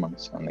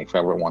performance, and if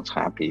everyone's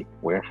happy,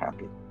 we're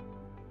happy.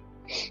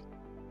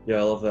 Yeah,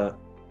 I love that.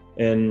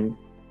 And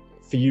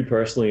for you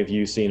personally, have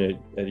you seen it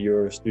at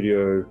your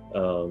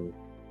studio,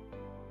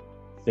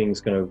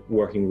 things kind of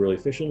working really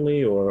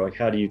efficiently, or like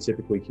how do you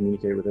typically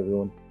communicate with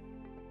everyone?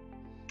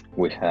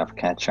 We have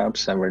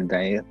catch-ups every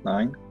day at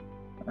 9.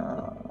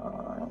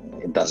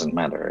 It doesn't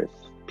matter if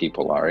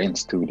people are in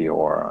studio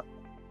or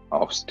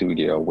off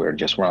studio. We're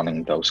just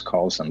running those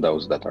calls, and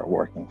those that are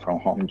working from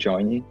home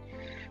joining,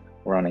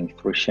 running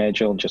through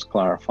schedule, just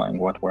clarifying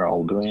what we're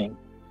all doing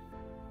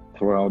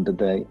throughout the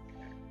day.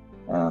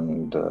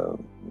 And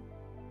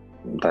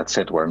that's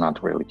it. We're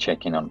not really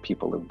checking on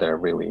people if they're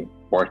really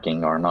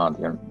working or not.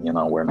 You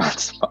know, we're not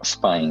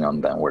spying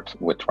on them.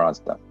 We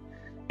trust them.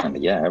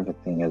 And yeah,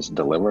 everything is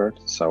delivered.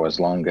 So as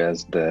long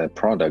as the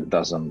product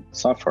doesn't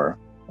suffer,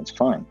 it's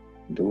fine.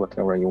 Do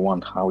whatever you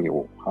want, how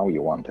you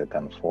want it.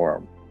 And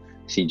for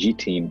CG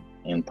team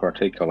in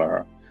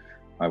particular,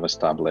 I'm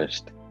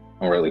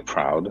really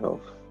proud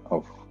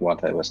of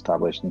what I've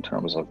established in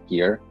terms of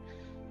gear.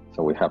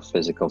 So we have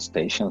physical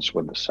stations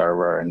with the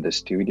server in the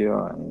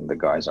studio, and the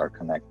guys are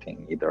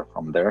connecting either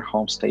from their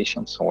home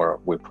stations or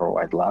we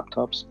provide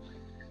laptops.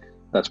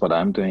 That's what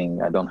I'm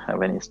doing. I don't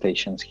have any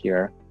stations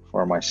here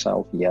for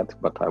myself yet,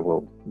 but I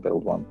will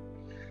build one.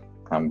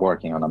 I'm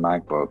working on a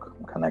MacBook,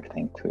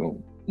 connecting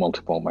to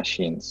multiple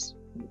machines,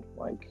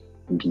 like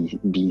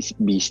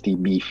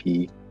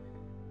beefy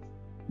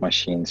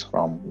machines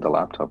from the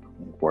laptop.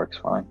 It works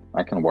fine.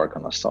 I can work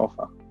on a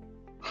sofa.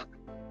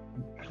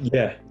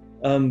 Yeah,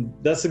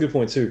 that's a good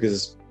point too,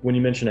 because when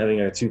you mentioned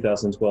having a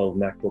 2012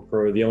 MacBook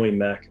Pro, the only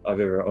Mac I've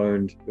ever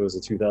owned, it was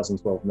a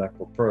 2012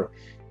 MacBook Pro.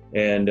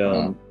 And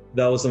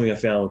that was something I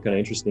found kind of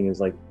interesting, is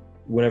like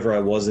whenever I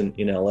wasn't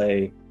in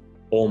LA,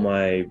 all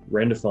my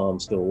render farm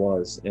still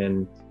was.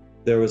 And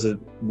there was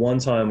one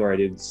time where I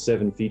did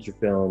 7 feature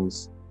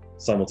films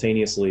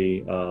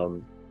simultaneously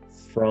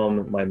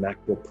from my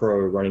MacBook Pro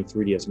running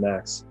 3ds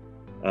Max,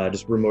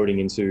 just remoting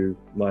into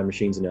my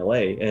machines in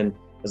LA. And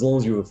as long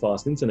as you have a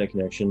fast internet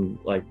connection,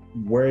 like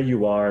where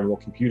you are and what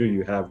computer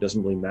you have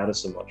doesn't really matter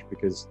so much,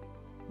 because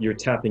you're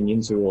tapping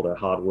into all that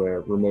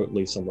hardware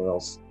remotely somewhere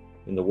else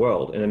in the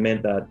world. And it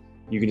meant that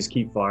you can just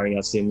keep firing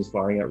out sims,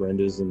 firing out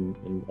renders,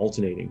 and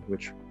alternating,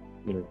 which,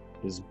 you know,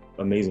 is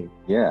amazing.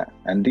 Yeah,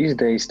 and these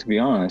days, to be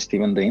honest,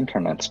 even the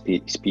internet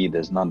speed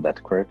is not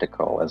that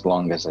critical, as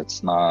long as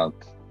it's not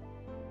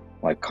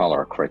like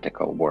color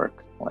critical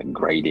work, like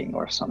grading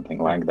or something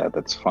like that.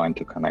 It's fine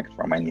to connect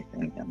from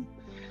anything, and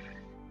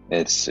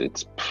it's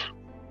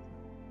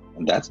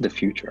that's the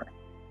future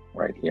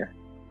right here.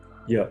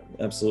 Yeah,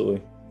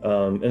 absolutely.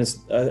 And it's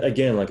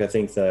again, like I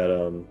think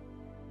that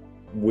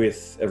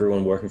with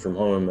everyone working from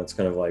home, that's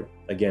kind of like,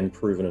 again,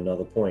 proven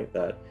another point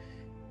that,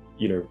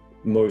 you know,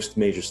 most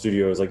major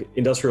studios, like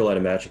Industrial Light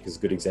and Magic is a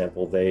good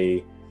example.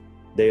 They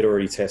had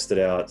already tested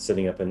out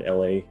setting up an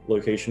LA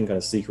location kind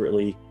of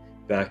secretly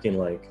back in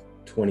like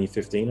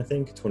 2015, I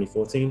think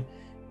 2014.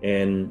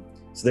 And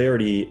so they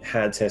already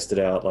had tested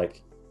out,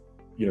 like,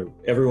 you know,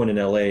 everyone in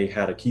LA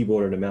had a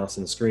keyboard and a mouse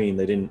and a screen.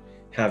 They didn't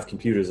have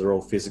computers. They're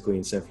all physically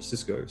in San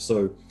Francisco.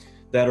 So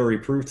that already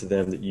proved to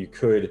them that you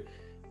could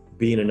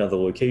be in another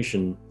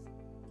location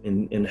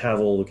and have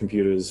all the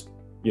computers,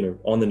 you know,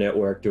 on the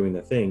network doing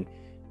their thing.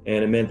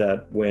 And it meant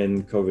that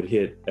when COVID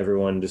hit,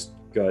 everyone just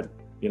got,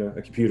 you know,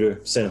 a computer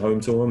sent home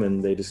to them,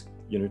 and they just,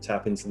 you know,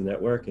 tap into the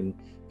network and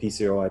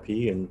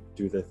PCOIP and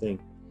do their thing.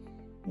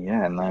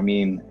 Yeah, and I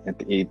mean,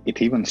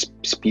 it even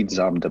speeds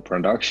up the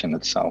production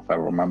itself. I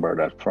remember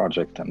that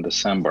project in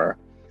December.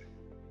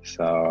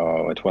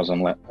 So it was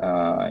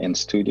in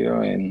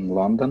studio in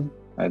London.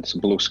 It's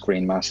blue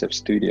screen, massive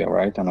studio,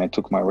 right? And I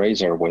took my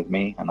Razer with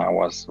me, and I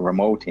was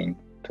remoting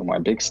to my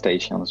big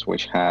stations,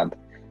 which had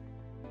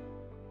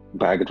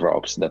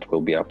backdrops that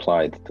will be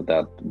applied to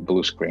that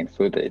blue screen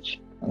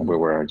footage. And we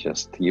were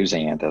just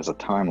using it as a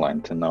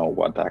timeline to know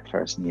what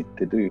actors need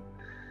to do.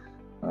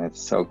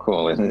 It's so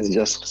cool. It's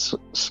just a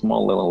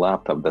small little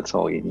laptop. That's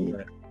all you need.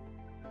 Right.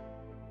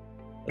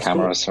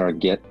 Cameras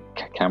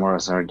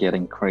are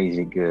getting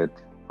crazy good.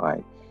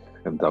 Like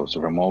those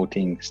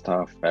remoting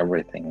stuff,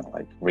 everything.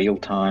 Like real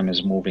time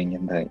is moving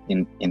in the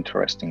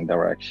interesting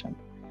direction.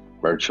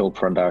 Virtual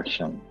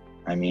production.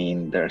 I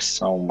mean, there's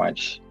so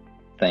much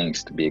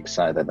things to be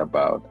excited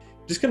about.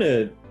 Just kind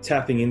of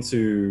tapping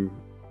into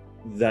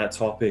that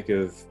topic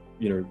of,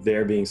 you know,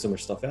 there being so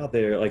much stuff out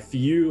there. Like for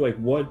you, like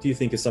what do you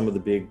think is some of the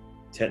big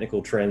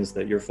technical trends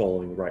that you're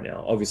following right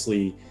now?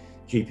 Obviously,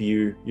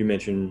 GPU, you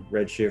mentioned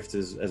Redshift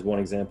as one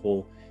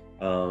example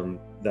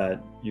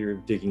that you're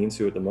digging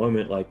into at the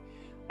moment. Like,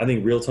 I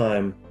think real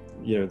time,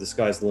 you know, the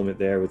sky's the limit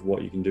there with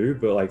what you can do.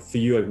 But like for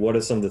you, like what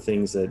are some of the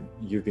things that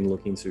you've been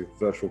looking to,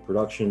 virtual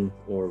production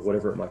or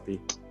whatever it might be?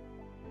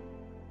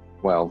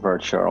 Well,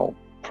 virtual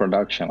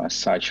production as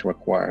such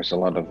requires a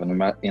lot of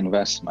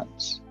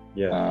investments.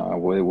 Yeah,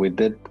 we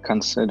did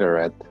consider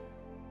it,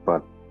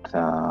 but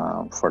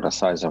for the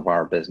size of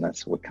our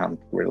business, we can't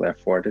really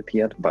afford it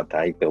yet. But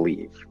I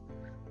believe,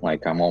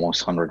 like I'm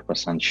almost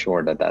 100%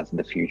 sure that that's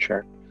the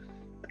future.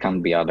 It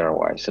can't be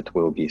otherwise. It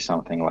will be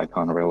something like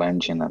Unreal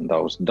Engine and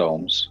those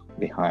domes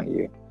behind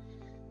you.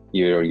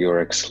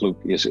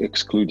 is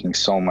excluding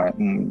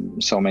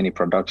so many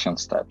production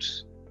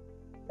steps.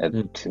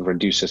 It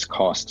reduces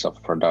costs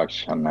of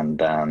production, and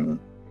then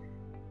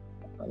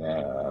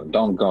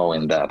don't go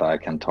in that. I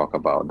can talk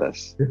about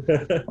this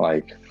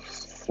like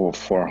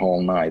for a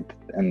whole night.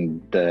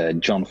 And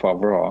Jon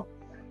Favreau,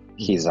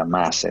 he's a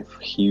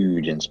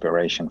huge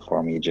inspiration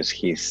for me. Just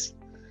his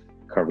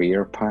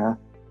career path,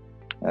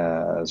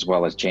 as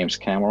well as James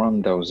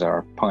Cameron. Those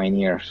are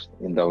pioneers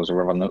in those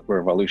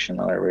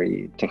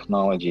revolutionary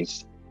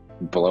technologies.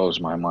 Blows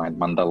my mind.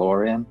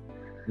 Mandalorian,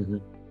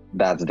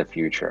 that's the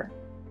future.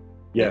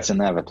 Yeah. It's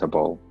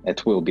inevitable.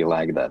 It will be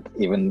like that.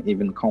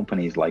 Even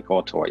companies like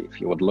Otto,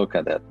 if you would look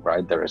at it,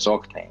 right, there is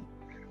Octane,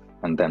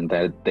 and then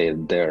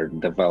they're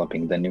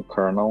developing the new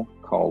kernel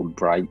called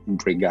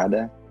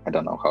Brigade. I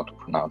don't know how to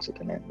pronounce it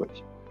in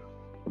English,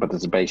 but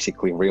it's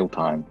basically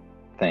real-time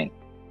thing.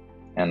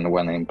 And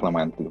when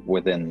implemented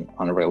within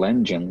Unreal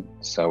Engine,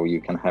 so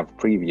you can have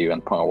preview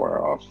and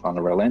power of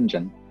Unreal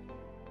Engine,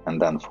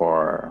 and then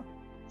for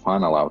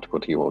final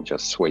output, you will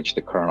just switch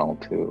the kernel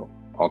to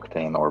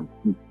Octane or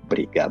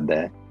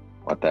Brigade,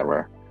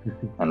 whatever,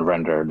 and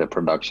render the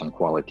production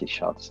quality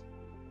shots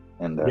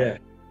in there. Yeah,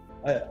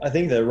 I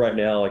think that right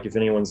now, like if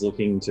anyone's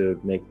looking to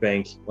make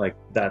bank, like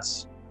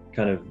that's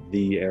kind of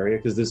the area,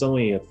 because there's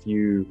only a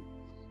few,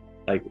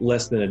 like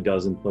less than a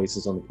dozen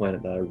places on the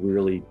planet that are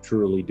really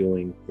truly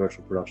doing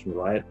virtual production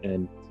right.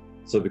 And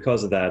so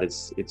because of that,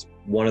 it's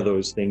one of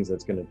those things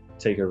that's going to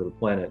take over the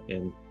planet,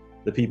 and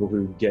the people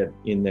who get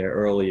in there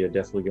early are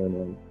definitely going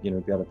to, be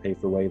able to pay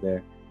for way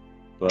there.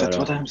 But, that's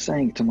what I'm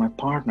saying to my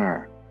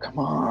partner. Come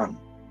on,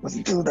 let's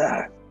do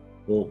that.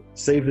 Well,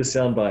 save this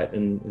soundbite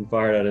and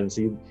fire it at him.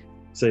 So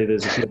say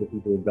there's a few other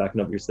people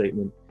backing up your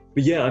statement.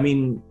 But yeah, I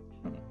mean,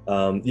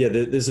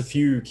 there's a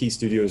few key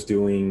studios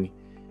doing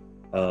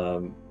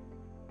a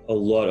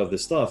lot of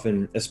this stuff,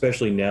 and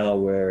especially now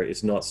where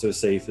it's not so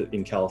safe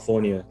in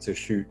California to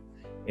shoot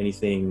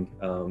anything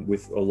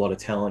with a lot of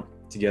talent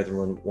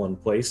together in one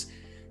place.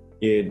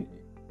 It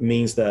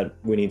means that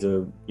we need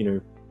to,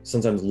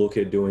 sometimes look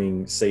at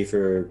doing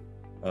safer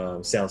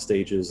sound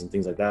stages and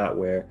things like that,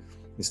 where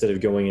instead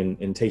of going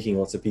and taking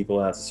lots of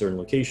people out to certain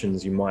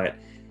locations, you might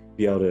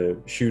be able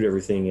to shoot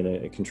everything in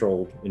a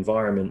controlled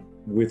environment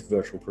with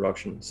virtual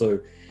production. So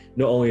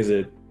not only is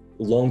it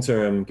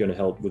long-term going to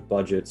help with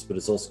budgets, but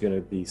it's also going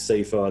to be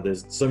safer.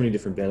 There's so many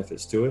different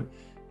benefits to it.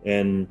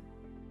 And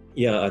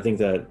yeah, I think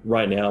that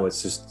right now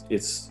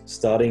it's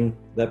starting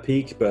that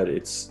peak, but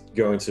it's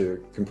going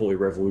to completely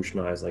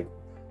revolutionize like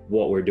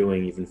what we're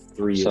doing even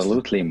 3 years.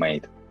 Absolutely,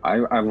 mate.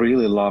 I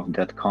really love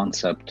that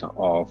concept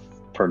of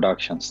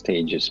production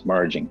stages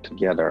merging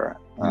together.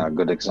 A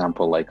good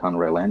example like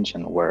Unreal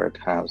Engine, where it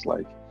has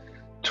like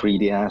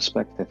 3D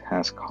aspect, it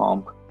has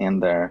comp in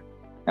there,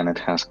 and it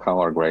has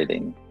color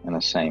grading in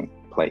the same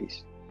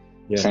place.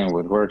 Yeah. Same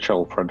with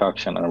virtual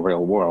production in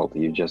real world.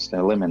 You're just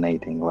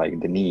eliminating like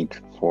the need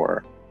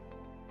for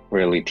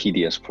really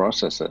tedious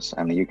processes,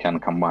 and you can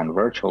combine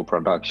virtual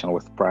production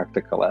with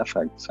practical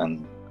effects,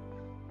 and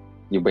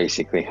you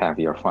basically have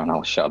your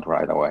final shot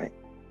right away.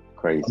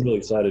 Crazy. I'm really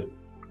excited.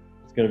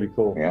 It's going to be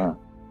cool. Yeah.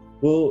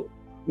 Well,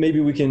 maybe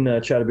we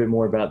can chat a bit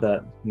more about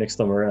that next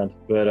time around.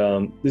 But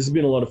this has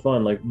been a lot of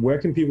fun. Like, where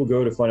can people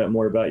go to find out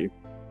more about you?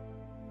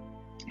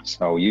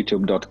 So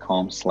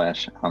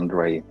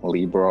youtube.com/Andrey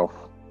Lebrov,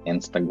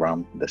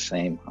 Instagram, the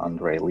same,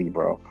 Andrey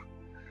Lebrov.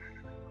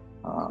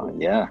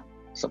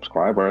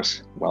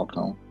 Subscribers,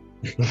 welcome.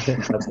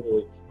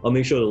 Absolutely. I'll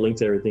make sure to link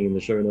to everything in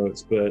the show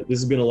notes. But this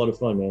has been a lot of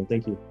fun, man.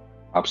 Thank you.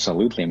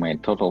 Absolutely,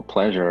 mate. Total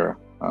pleasure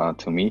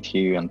to meet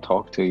you and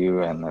talk to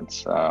you. And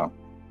it's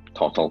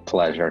total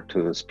pleasure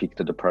to speak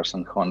to the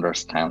person who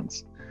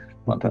understands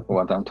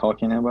what I'm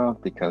talking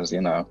about, because,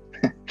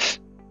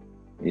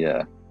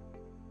 yeah.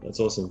 That's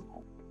awesome.